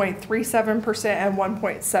 1.37% and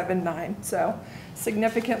 1.79%. So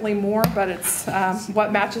significantly more, but it's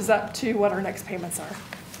what matches up to what our next payments are.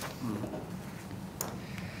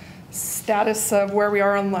 Status of where we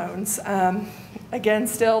are on loans. Again,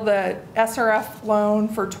 still the SRF loan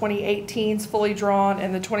for 2018 is fully drawn,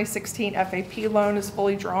 and the 2016 FAP loan is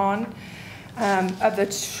fully drawn. Of the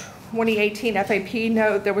 2018 FAP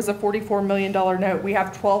note, there was a $44 million note. We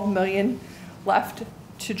have $12 million left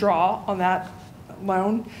to draw on that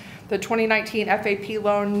loan. The 2019 FAP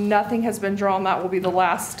loan, nothing has been drawn. That will be the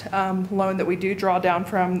last loan that we do draw down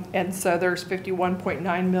from, and so there's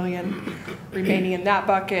 $51.9 million remaining in that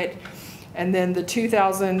bucket. And then the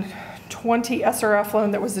 2020 SRF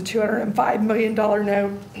loan, that was the $205 million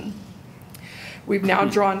note, we've now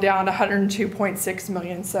drawn down $102.6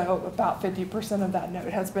 million, so about 50% of that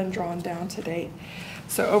note has been drawn down to date.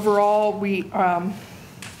 So overall, we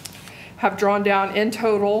have drawn down in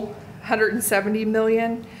total $170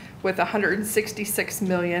 million with $166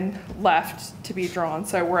 million left to be drawn.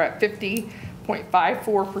 So we're at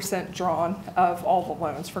 50.54% drawn of all the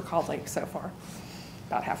loans for Call Lake so far.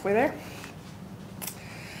 About halfway there.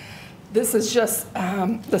 This is just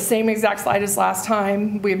the same exact slide as last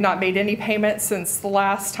time. We have not made any payments since the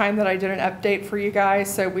last time that I did an update for you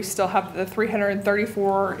guys. So we still have the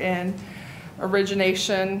 334 in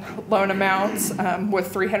origination loan amounts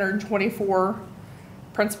with 324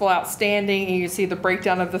 principal outstanding. And you see the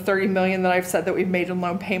breakdown of the 30 million that I've said that we've made in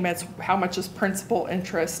loan payments, how much is principal,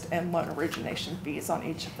 interest, and loan origination fees on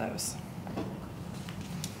each of those.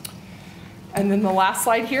 And then the last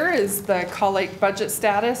slide here is the Call Lake budget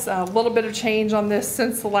status. A little bit of change on this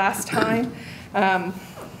since the last time.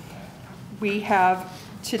 We have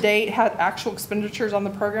to date had actual expenditures on the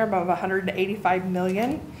program of $185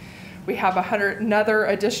 million. We have another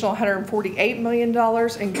additional $148 million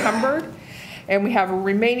encumbered. And we have a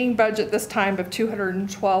remaining budget this time of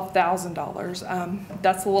 $212,000.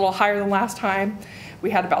 That's a little higher than last time. We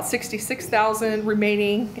had about $66,000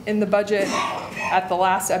 remaining in the budget at the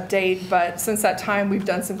last update, but since that time we've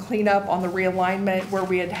done some cleanup on the realignment where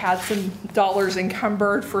we had some dollars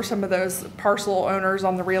encumbered for some of those parcel owners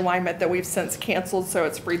on the realignment that we've since canceled, so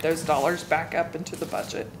it's freed those dollars back up into the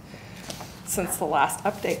budget since the last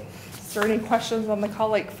update. Is there any questions on the Call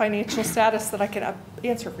Lake financial status that I can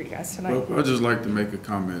answer for you guys tonight? Well, I'd just like to make a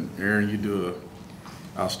comment. Aaron, you do an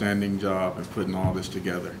outstanding job in putting all this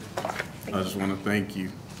together. I just want to thank you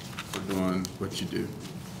for doing what you do.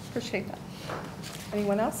 Appreciate that.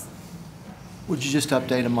 Anyone else? Would you just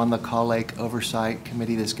update them on the Call Lake Oversight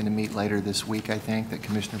Committee that's going to meet later this week, I think, that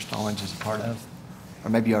Commissioner Stallings is a part of? Or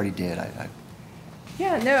maybe you already did.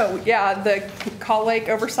 The Call Lake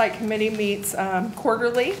Oversight Committee meets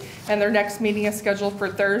quarterly, and their next meeting is scheduled for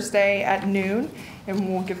Thursday at noon, and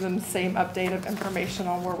we'll give them the same update of information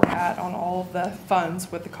on where we're at on all of the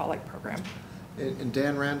funds with the Call Lake program. And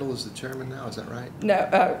Dan Randall is the chairman now, is that right?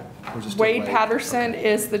 No, Or is it still Wade Patterson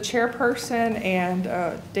is the chairperson, and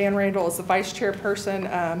Dan Randall is the vice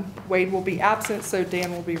chairperson. Wade will be absent, so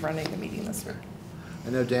Dan will be running the meeting this week. I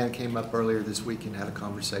know Dan came up earlier this week and had a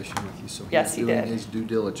conversation with you, so Yes, he's he doing did. his due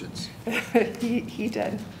diligence. He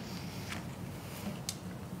did.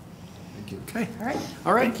 Thank you. Okay. All right.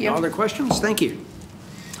 All right, Thank you. no other questions? Thank you.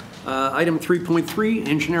 Item 3.3,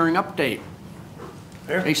 engineering update.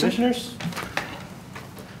 Mayor, Jason? Commissioners.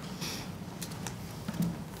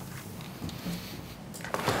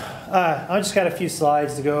 I just got a few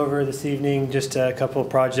slides to go over this evening, just a couple of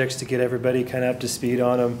projects to get everybody kind of up to speed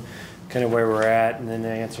on them, kind of where we're at, and then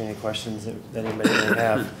answer any questions that anybody may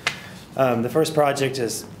have. The first project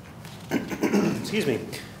is, excuse me,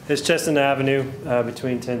 is Chestnut Avenue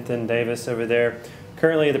between 10th and Davis over there.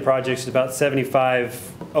 Currently, the project is about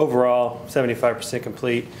 75%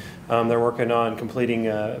 complete. They're working on completing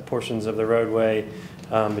portions of the roadway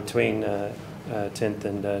between 10th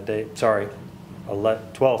and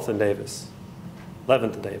 12th and Davis,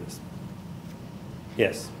 11th and Davis.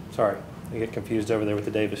 Yes, sorry, I get confused over there with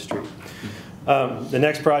the Davis Street. The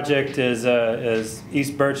next project is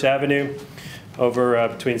East Birch Avenue over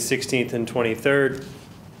between 16th and 23rd.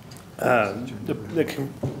 The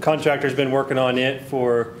contractor's been working on it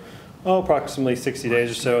for approximately 60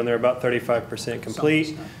 days or so, and they're about 35%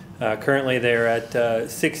 complete. Currently, they're at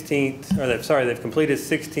 16th, or they've completed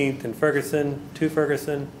 16th and Ferguson, to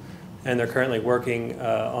Ferguson, and they're currently working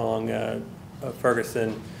along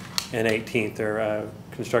Ferguson and 18th. They're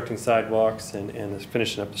constructing sidewalks and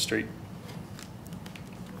finishing up the street.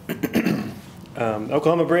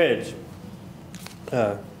 Oklahoma Bridge,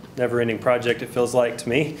 never-ending project it feels like to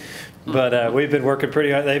me, but we've been working pretty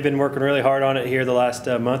hard. They've been working really hard on it here the last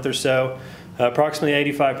month or so.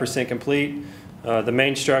 Approximately 85% complete. The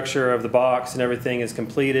main structure of the box and everything is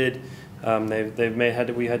completed. We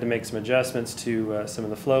had to make some adjustments to some of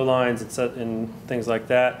the flow lines and things like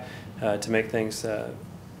that to make things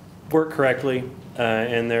work correctly.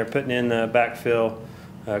 And they're putting in the backfill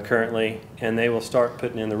currently, and they will start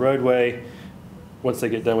putting in the roadway once they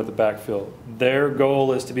get done with the backfill. Their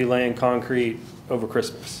goal is to be laying concrete over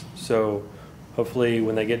Christmas. So hopefully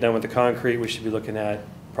when they get done with the concrete, we should be looking at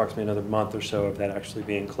approximately another month or so of that actually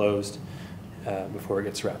being closed before it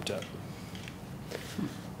gets wrapped up.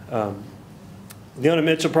 Leona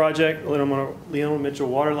Mitchell project, Leona Mitchell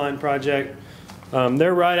Waterline project,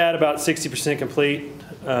 they're right at about 60% complete.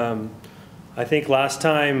 I think last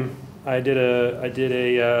time I did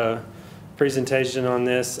a presentation on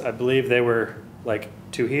this, I believe they were like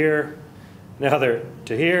to here. Now they're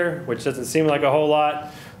to here, which doesn't seem like a whole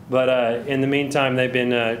lot, but in the meantime, they've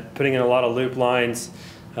been putting in a lot of loop lines,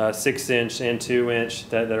 6-inch and 2-inch,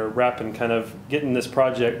 that are wrapping, kind of getting this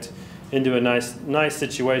project into a nice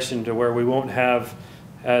situation to where we won't have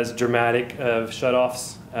as dramatic of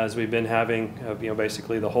shutoffs as we've been having,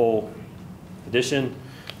 basically the whole addition.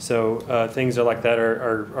 So things are like that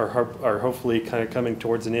are hopefully kind of coming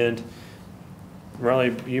towards an end. Riley,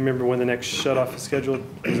 you remember when the next shutoff is scheduled?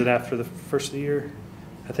 Is it after the first of the year?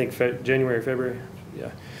 I think January or February.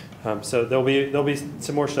 Yeah. So there'll be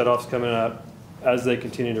some more shutoffs coming up as they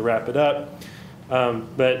continue to wrap it up.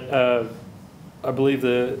 But I believe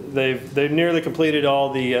they've nearly completed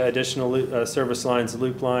all the additional service lines,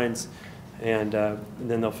 loop lines, and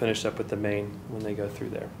then they'll finish up with the main when they go through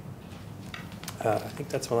there. I think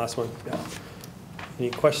that's my last one. Yeah.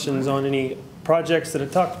 Any questions on any projects that I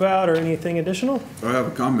talked about or anything additional? I have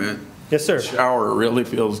a comment. Yes, sir. The shower really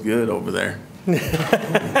feels good over there. The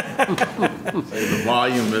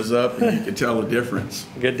volume is up and you can tell a difference.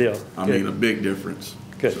 Good deal. I mean, a big difference.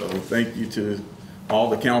 Good. So thank you to all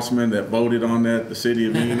the councilmen that voted on that, the city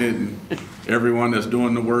of Enid, and everyone that's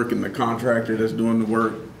doing the work and the contractor that's doing the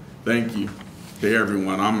work. Thank you to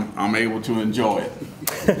everyone. I'm able to enjoy it.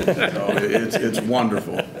 So it's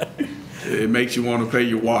wonderful. It makes you want to pay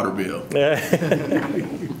your water bill.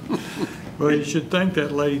 Well, you should thank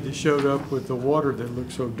that lady that showed up with the water that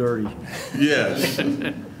looked so dirty. Yes,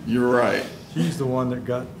 you're right. She's the one that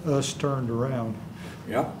got us turned around.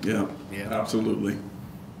 Yeah, absolutely.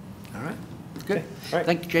 All right, good. All right.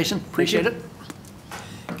 Thank you, Jason. Appreciate it.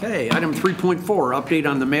 Okay, item 3.4, update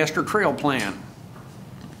on the master trail plan.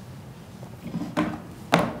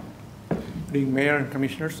 Good evening, Mayor and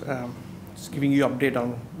Commissioners. Just giving you an update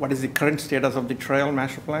on what is the current status of the trail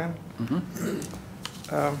master plan. Going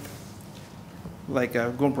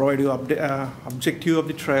to provide you objective of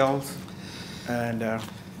the trails, and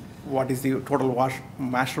what is the total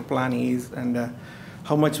master plan is, and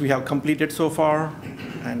how much we have completed so far,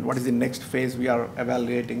 and what is the next phase we are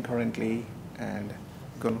evaluating currently, and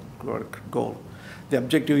goal. The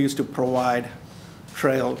objective is to provide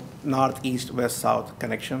trail north, east, west, south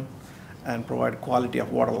connection and provide quality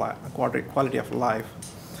of water life, quality of life.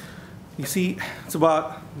 You see, it's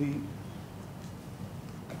about the,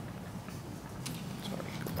 sorry,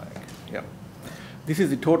 go back. Yep. This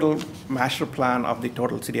is the total master plan of the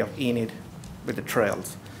total city of Enid with the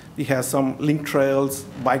trails. It has some link trails,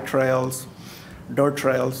 bike trails, dirt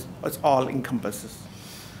trails, it's all encompasses.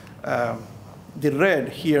 The red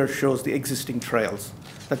here shows the existing trails.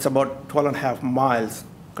 That's about 12.5 miles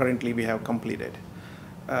currently we have completed.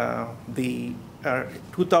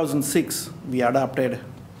 2006, we adopted,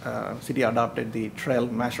 city adopted the trail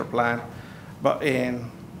master plan, but in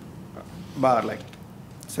about like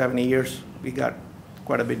 7 years, we got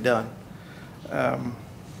quite a bit done. The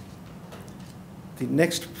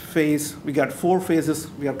next phase, we got 4 phases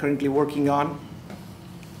we are currently working on.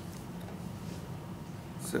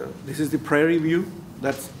 So this is the prairie view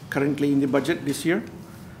that's currently in the budget this year.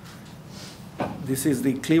 This is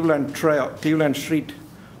the Cleveland Trail, Cleveland Street,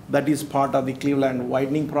 that is part of the Cleveland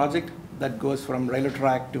widening project that goes from railroad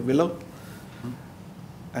track to Willow.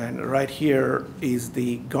 And right here is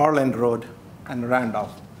the Garland Road and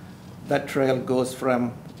Randolph. That trail goes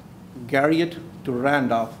from Garriott to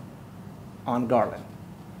Randolph on Garland.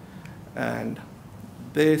 And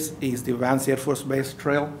this is the Vance Air Force Base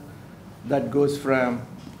trail that goes from,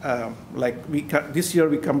 this year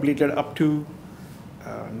we completed up to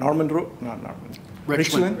Norman Road, not Norman.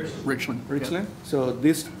 Richland. Yeah. So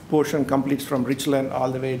this portion completes from Richland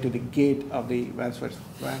all the way to the gate of the Vance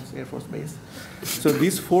Air Force Base. So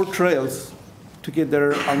these 4 trails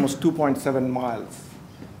together almost 2.7 miles.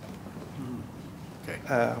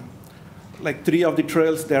 Okay. Like 3 of the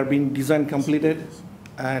trails, they are being design completed,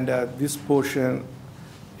 and this portion,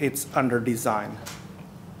 it's under design.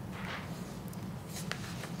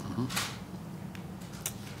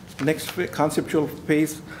 Next conceptual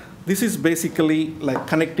phase, this is basically like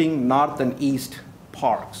connecting north and east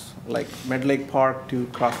parks, like Medlake Park to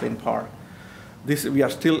Crosslane Park. This, we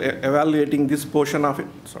are still evaluating this portion of it,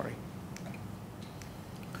 sorry.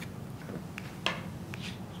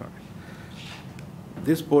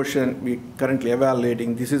 This portion we currently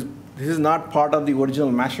evaluating. This is not part of the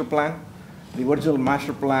original master plan. The original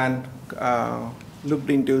master plan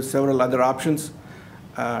looked into several other options.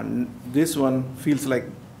 This one feels like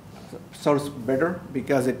serves better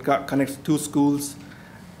because it connects 2 schools.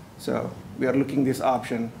 So we are looking this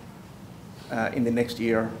option in the next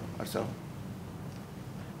year or so.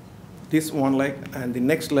 This one leg and the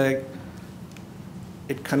next leg,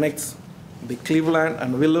 it connects the Cleveland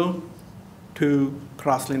and Willow to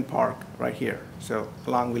Crosslane Park right here, so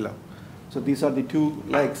along Willow. So these are the 2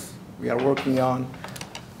 legs we are working on.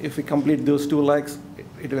 If we complete those 2 legs,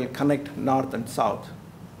 it will connect north and south.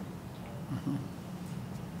 Mm-hmm.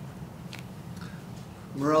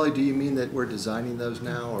 Morelli, do you mean that we're designing those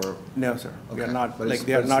now, or? No, sir. Okay. We are not, But like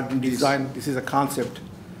they are not in design. This is a concept.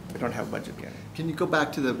 We don't have budget yet. Can you go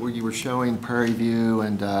back to where you were showing Prairie View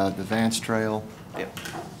and the Vance Trail? Yeah.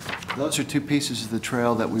 Those are 2 pieces of the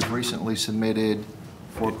trail that we've recently submitted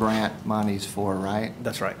for grant monies for, right?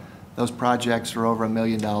 That's right. Those projects are over $1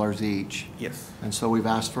 million each. Yes. And so we've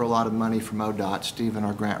asked for a lot of money from ODOT. Stephen,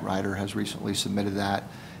 our grant writer, has recently submitted that.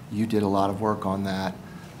 You did a lot of work on that.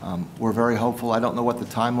 We're very hopeful. I don't know what the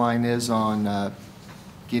timeline is on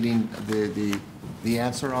getting the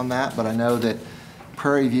answer on that, but I know that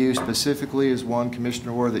Prairie View specifically is one,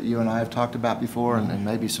 Commissioner Ward, that you and I have talked about before, and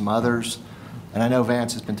maybe some others. And I know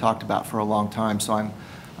Vance has been talked about for a long time, so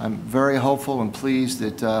I'm very hopeful and pleased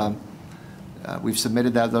that we've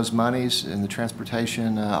submitted those monies in the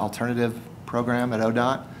Transportation Alternative Program at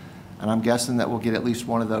ODOT, and I'm guessing that we'll get at least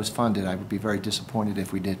one of those funded. I would be very disappointed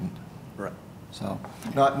if we didn't. Right. So,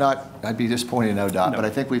 I'd be disappointed in ODOT, but I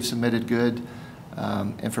think we've submitted good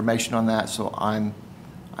information on that, so I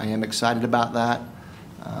am excited about that.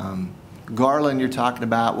 Garland, you're talking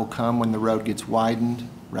about, will come when the road gets widened,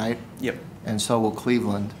 right? Yep. And so will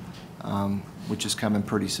Cleveland, which is coming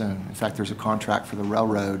pretty soon. In fact, there's a contract for the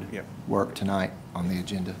railroad work tonight on the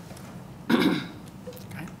agenda.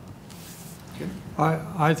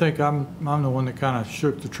 I think I'm the one that kind of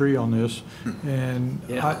shook the tree on this, and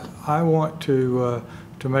I want to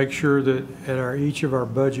make sure that at each of our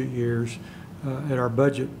budget years, at our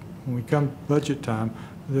budget, when we come budget time,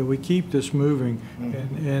 that we keep this moving.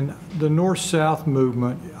 And the north-south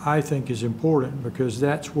movement, I think, is important because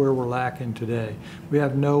that's where we're lacking today. We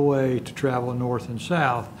have no way to travel north and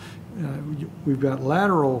south. We've got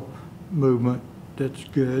lateral movement, that's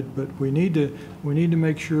good, but we need to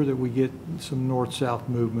make sure that we get some north-south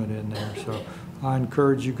movement in there. So I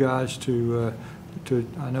encourage you guys to,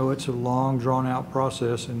 I know it's a long, drawn-out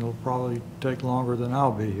process, and it'll probably take longer than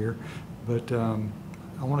I'll be here, but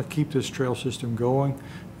I want to keep this trail system going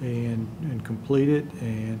and complete it,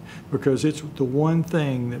 and because it's the one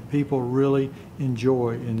thing that people really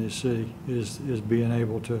enjoy in this city is being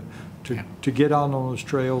able to get out on those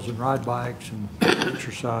trails and ride bikes and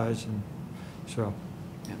exercise, and so.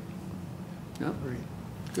 Yeah.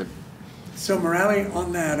 Good. So Morale,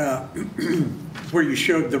 on that, where you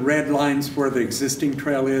showed the red lines where the existing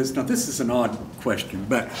trail is, now this is an odd question,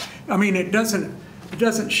 but I mean, it doesn't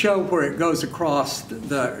show where it goes across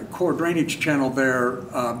the core drainage channel there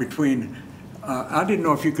between, I didn't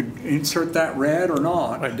know if you could insert that red or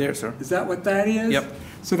not. Right there, sir. Is that what that is? Yep.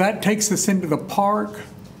 So that takes us into the park?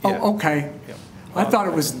 Yeah. Oh, okay. Yep. I thought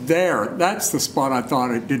it was there. That's the spot I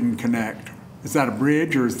thought it didn't connect. Is that a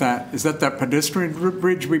bridge, or is that pedestrian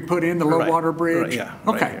bridge we put in, the low water bridge? Right, yeah.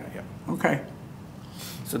 Okay. Right here, yeah. Okay.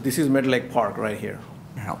 So this is Mid Lake Park right here.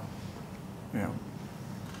 Yeah. Yeah.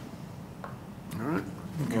 All right.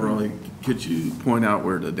 Morelli, could you point out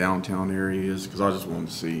where the downtown area is? Because I just wanted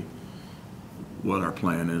to see what our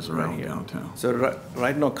plan is around downtown. So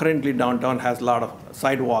right now, currently downtown has a lot of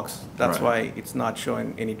sidewalks. That's Right. why it's not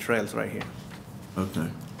showing any trails right here. Okay.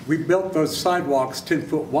 We built those sidewalks 10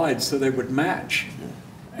 foot wide so they would match.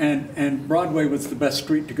 And Broadway was the best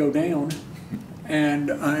street to go down. And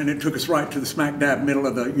it took us right to the smack dab middle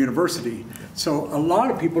of the university. So a lot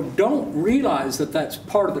of people don't realize that that's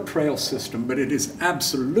part of the trail system, but it is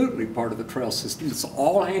absolutely part of the trail system. It's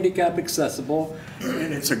all handicap accessible,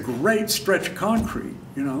 and it's a great stretch of concrete,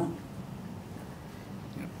 you know?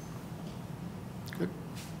 Good.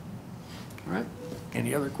 All right.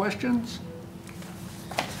 Any other questions?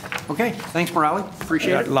 Okay, thanks, Morale.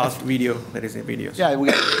 Appreciate it. Last video, there is a video. Yeah, we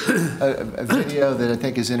got a video that I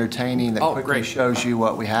think is entertaining that quickly great. shows you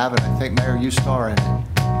what we have, and I think, Mayor, you star in it.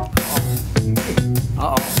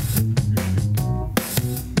 Uh-oh.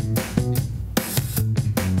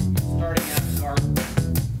 Starting at the garden.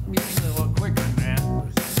 I'm usually a little quicker than that.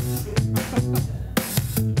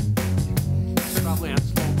 Probably on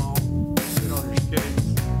slow-mo. You know, just kidding.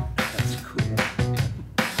 That's cool.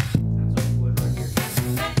 That's all wood right here.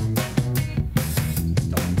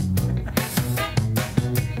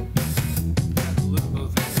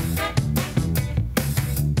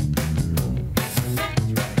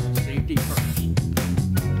 Safety first.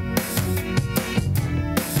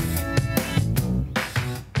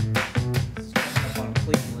 Up on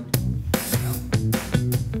Cleveland.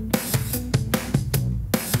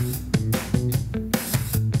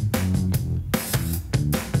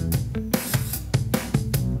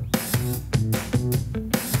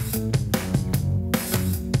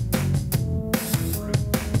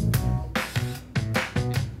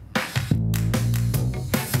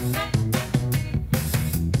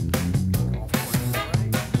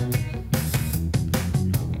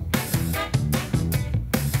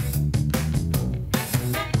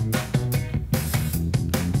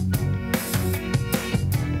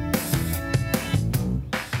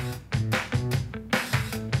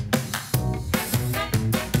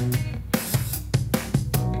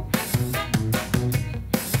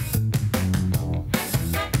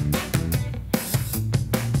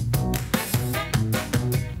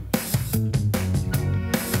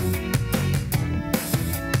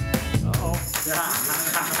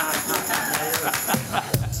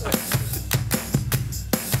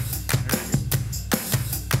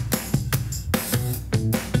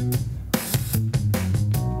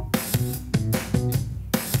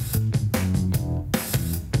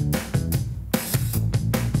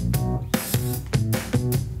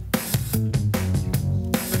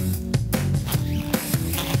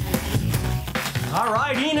 All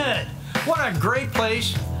right, Enid, what a great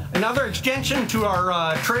place. Another extension to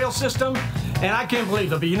our trail system, and I can't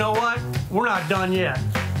believe it, but you know what? We're not done yet.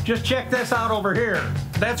 Just check this out over here.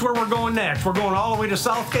 That's where we're going next. We're going all the way to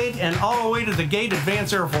Southgate and all the way to the Gate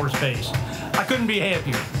Advanced Air Force Base. I couldn't be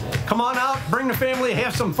happier. Come on out, bring the family,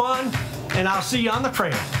 have some fun, and I'll see you on the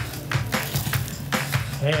trail.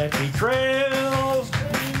 Happy trails.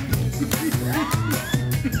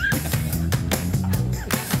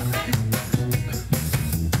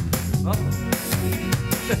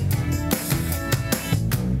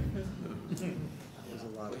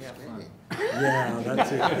 Yeah,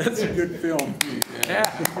 that's it. That's a good film. Yeah.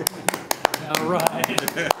 All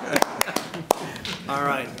right. All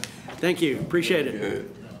right. Thank you. Appreciate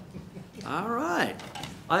it. All right.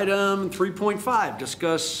 Item 3.5,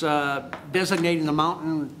 discuss designating the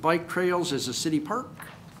mountain bike trails as a city park.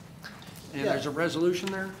 And there's a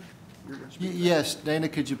resolution there? Yes, Dana,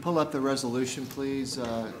 could you pull up the resolution, please?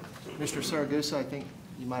 Mr. Saragusa, I think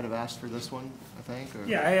you might have asked for this one, I think? Or?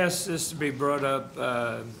 Yeah, I asked this to be brought up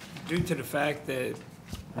due to the fact that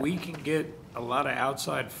we can get a lot of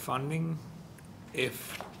outside funding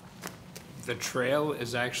if the trail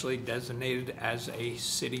is actually designated as a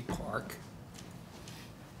city park.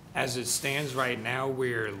 As it stands right now,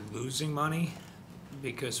 we're losing money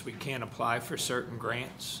because we can't apply for certain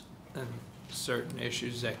grants and certain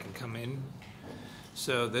issues that can come in.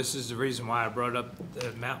 So this is the reason why I brought up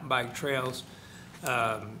the mountain bike trails.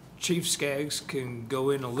 Chief Skaggs can go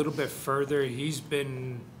in a little bit further. He's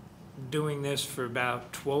been doing this for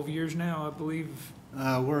about 12 years now, I believe.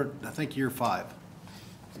 I think, year 5.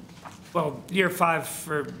 Well, year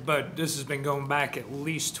 5 but this has been going back at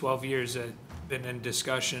least 12 years. Been in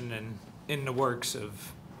discussion and in the works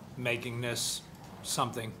of making this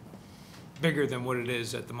something bigger than what it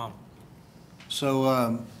is at the moment.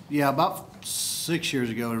 So, yeah, about 6 years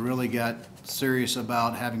ago, we really got serious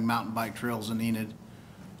about having mountain bike trails in Enid.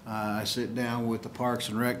 I sit down with the Parks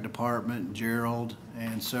and Rec Department, Gerald,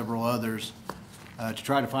 and several others to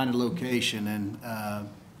try to find a location. And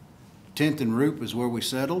 10th and Roop is where we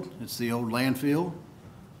settled. It's the old landfill.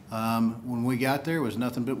 When we got there, it was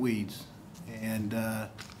nothing but weeds. And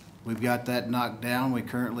we've got that knocked down. We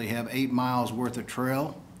currently have 8 miles worth of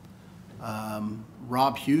trail.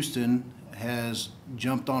 Rob Houston has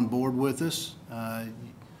jumped on board with us.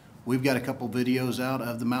 We've got a couple videos out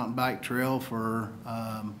of the mountain bike trail for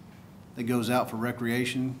that goes out for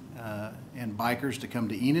recreation and bikers to come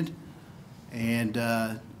to Enid.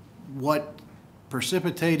 And what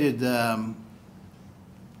precipitated the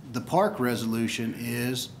park resolution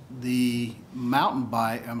is the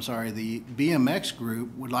the BMX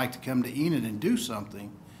group would like to come to Enid and do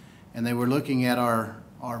something. And they were looking at our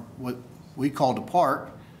what we called a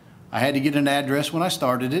park. I had to get an address when I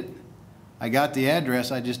started it. I got the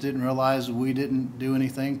address, I just didn't realize we didn't do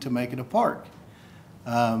anything to make it a park.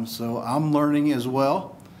 So I'm learning as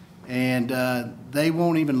well. And they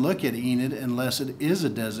won't even look at Enid unless it is a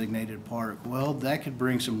designated park. Well, that could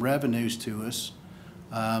bring some revenues to us.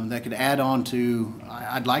 That could add on to,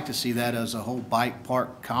 I'd like to see that as a whole bike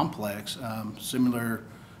park complex, similar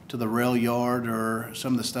to the rail yard or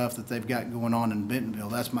some of the stuff that they've got going on in Bentonville.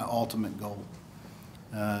 That's my ultimate goal.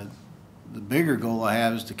 The bigger goal I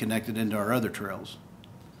have is to connect it into our other trails.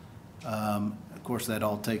 Of course, that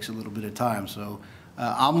all takes a little bit of time. So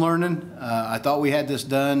I'm learning. I thought we had this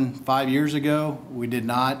done 5 years ago. We did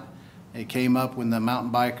not. It came up when the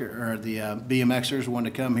mountain biker or the BMXers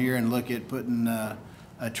wanted to come here and look at putting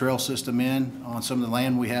a trail system in on some of the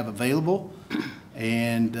land we have available.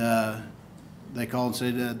 And they called and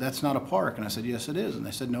said, that's not a park. And I said, yes, it is. And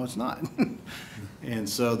they said, no, it's not. And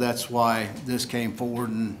so that's why this came forward,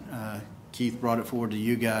 and Keith brought it forward to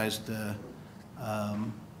you guys to,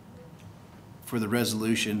 for the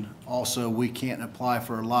resolution. Also, we can't apply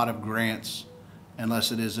for a lot of grants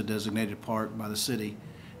unless it is a designated park by the city.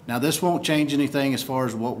 Now, this won't change anything as far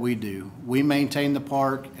as what we do. We maintain the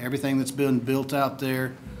park. Everything that's been built out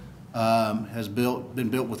there has been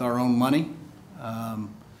built with our own money.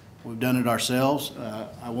 We've done it ourselves.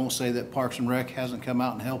 I won't say that Parks and Rec hasn't come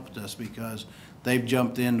out and helped us, because they've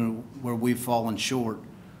jumped in where we've fallen short.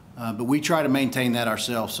 But we try to maintain that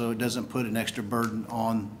ourselves so it doesn't put an extra burden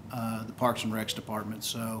on the Parks and Recs department.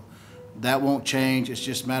 So that won't change. It's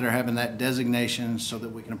just a matter of having that designation so that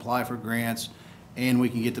we can apply for grants, and we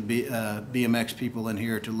can get the BMX people in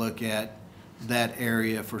here to look at that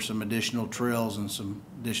area for some additional trails and some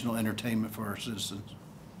additional entertainment for our citizens.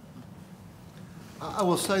 I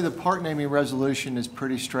will say the park naming resolution is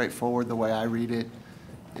pretty straightforward. The way I read it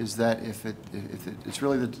is that if it's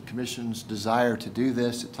really the commission's desire to do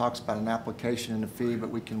this, it talks about an application and a fee,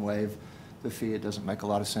 but we can waive the fee. It doesn't make a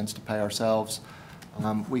lot of sense to pay ourselves.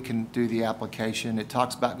 We can do the application. It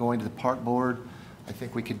talks about going to the park board. I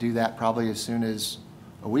think we could do that probably as soon as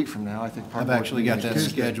a week from now. I think I've actually got that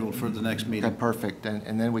scheduled for the next meeting. Okay, perfect.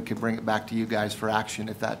 And then we could bring it back to you guys for action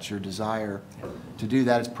if that's your desire to do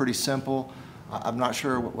that. It's pretty simple. I'm not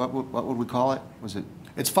sure, what would we call it? Was it?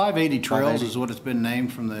 It's 580 Trails 580? is what it's been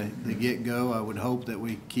named from the get-go. I would hope that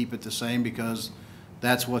we keep it the same, because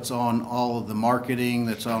that's what's on all of the marketing,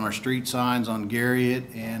 that's on our street signs on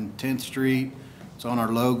Garriott and 10th Street. It's on our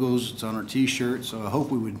logos, it's on our t-shirts, so I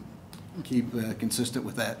hope we would keep consistent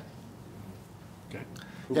with that. Okay.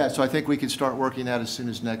 Yeah, so I think we could start working that as soon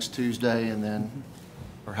as next Tuesday, and then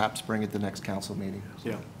perhaps bring it to the next council meeting.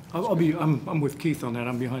 Yeah. I'm with Keith on that.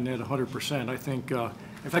 I'm behind that 100%. I think,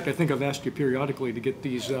 in fact, I think I've asked you periodically to get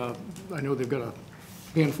these, I know they've got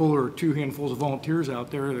handful or two handfuls of volunteers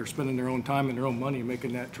out there. They're spending their own time and their own money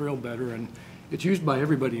making that trail better, and it's used by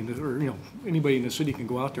everybody in the, or, you know, anybody in the city can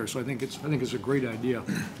go out there. So I think it's a great idea.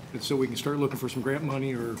 And so we can start looking for some grant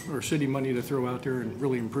money or city money to throw out there and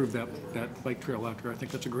really improve that bike trail out there. I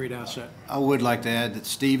think that's a great asset. I would like to add that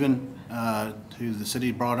Stephen, who the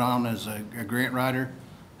city brought on as a grant writer,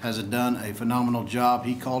 has done a phenomenal job.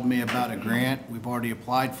 He called me about a grant. We've already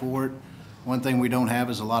applied for it. One thing we don't have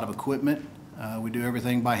is a lot of equipment. We do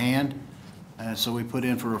everything by hand. So we put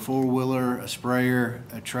in for a four-wheeler, a sprayer,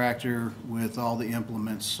 a tractor with all the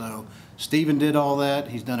implements. So Stephen did all that.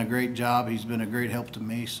 He's done a great job. He's been a great help to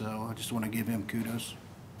me. So I just want to give him kudos.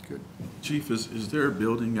 Good. Chief, is there a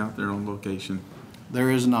building out there on location?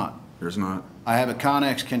 There is not. There's not? I have a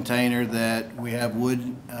Connex container that we have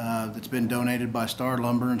wood that's been donated by Star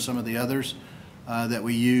Lumber and some of the others that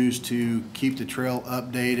we use to keep the trail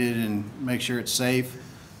updated and make sure it's safe.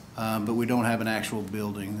 But we don't have an actual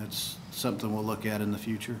building. That's something we'll look at in the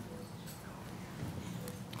future.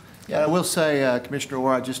 Yeah, I will say, Commissioner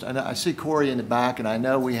Orr, I see Corey in the back, and I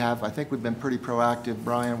know I think we've been pretty proactive,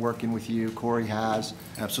 Brian, working with you. Corey has.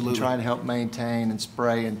 Absolutely. Trying to help maintain and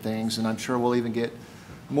spray and things, and I'm sure we'll even get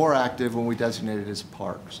more active when we designate it as a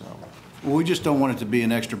park, so. Well, we just don't want it to be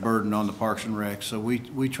an extra burden on the Parks and Rec, so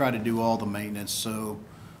we try to do all the maintenance. So,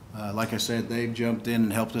 like I said, they've jumped in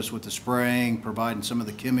and helped us with the spraying, providing some of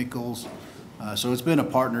the chemicals. So it's been a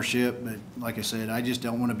partnership, but like I said, I just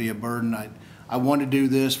don't want to be a burden. I want to do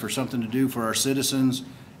this for something to do for our citizens.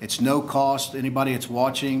 It's no cost to anybody that's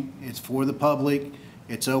watching. It's for the public.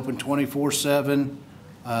 It's open 24/7.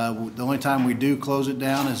 The only time we do close it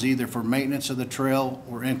down is either for maintenance of the trail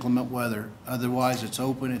or inclement weather. Otherwise, it's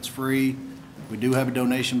open, it's free. We do have a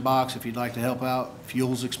donation box if you'd like to help out.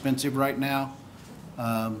 Fuel's expensive right now,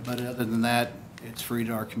 but other than that, it's free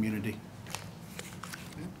to our community.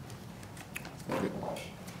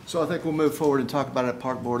 So I think we'll move forward and talk about it at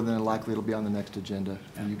Park Board, and then likely it'll be on the next agenda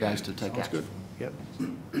for you guys to take action. Good.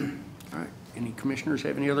 Yep. All right. Any commissioners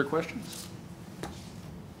have any other questions?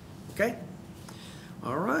 Okay.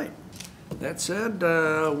 All right. That said,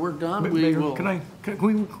 we're done. Mayor, can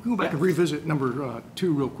we go back and revisit number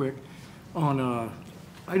 2 real quick on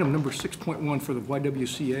item number 6.1 for the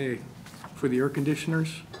YWCA for the air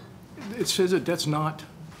conditioners? It says that it's not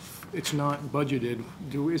budgeted.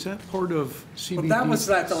 Is that part of CBD? Well, that was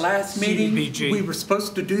at the last meeting. CDBG. We were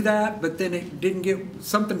supposed to do that, but then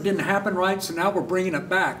something didn't happen right, so now we're bringing it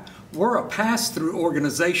back. We're a pass-through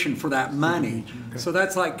organization for that money. Okay. So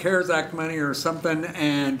that's like CARES Act money or something,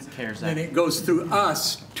 and then it goes through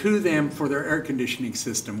us to them for their air conditioning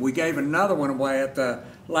system. We gave another one away at the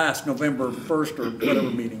last November 1st or whatever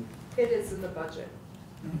meeting. It is in the budget.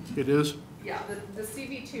 It is? Yeah, the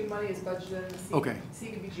CV2 money is budgeted in the Okay.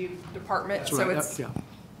 CDBG department, That's so right. it's Yeah.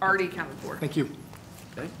 already accounted for. Thank you.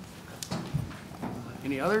 Okay.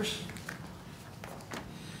 Any others?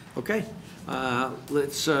 Okay.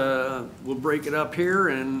 We'll break it up here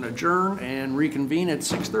and adjourn and reconvene at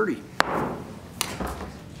 6:30.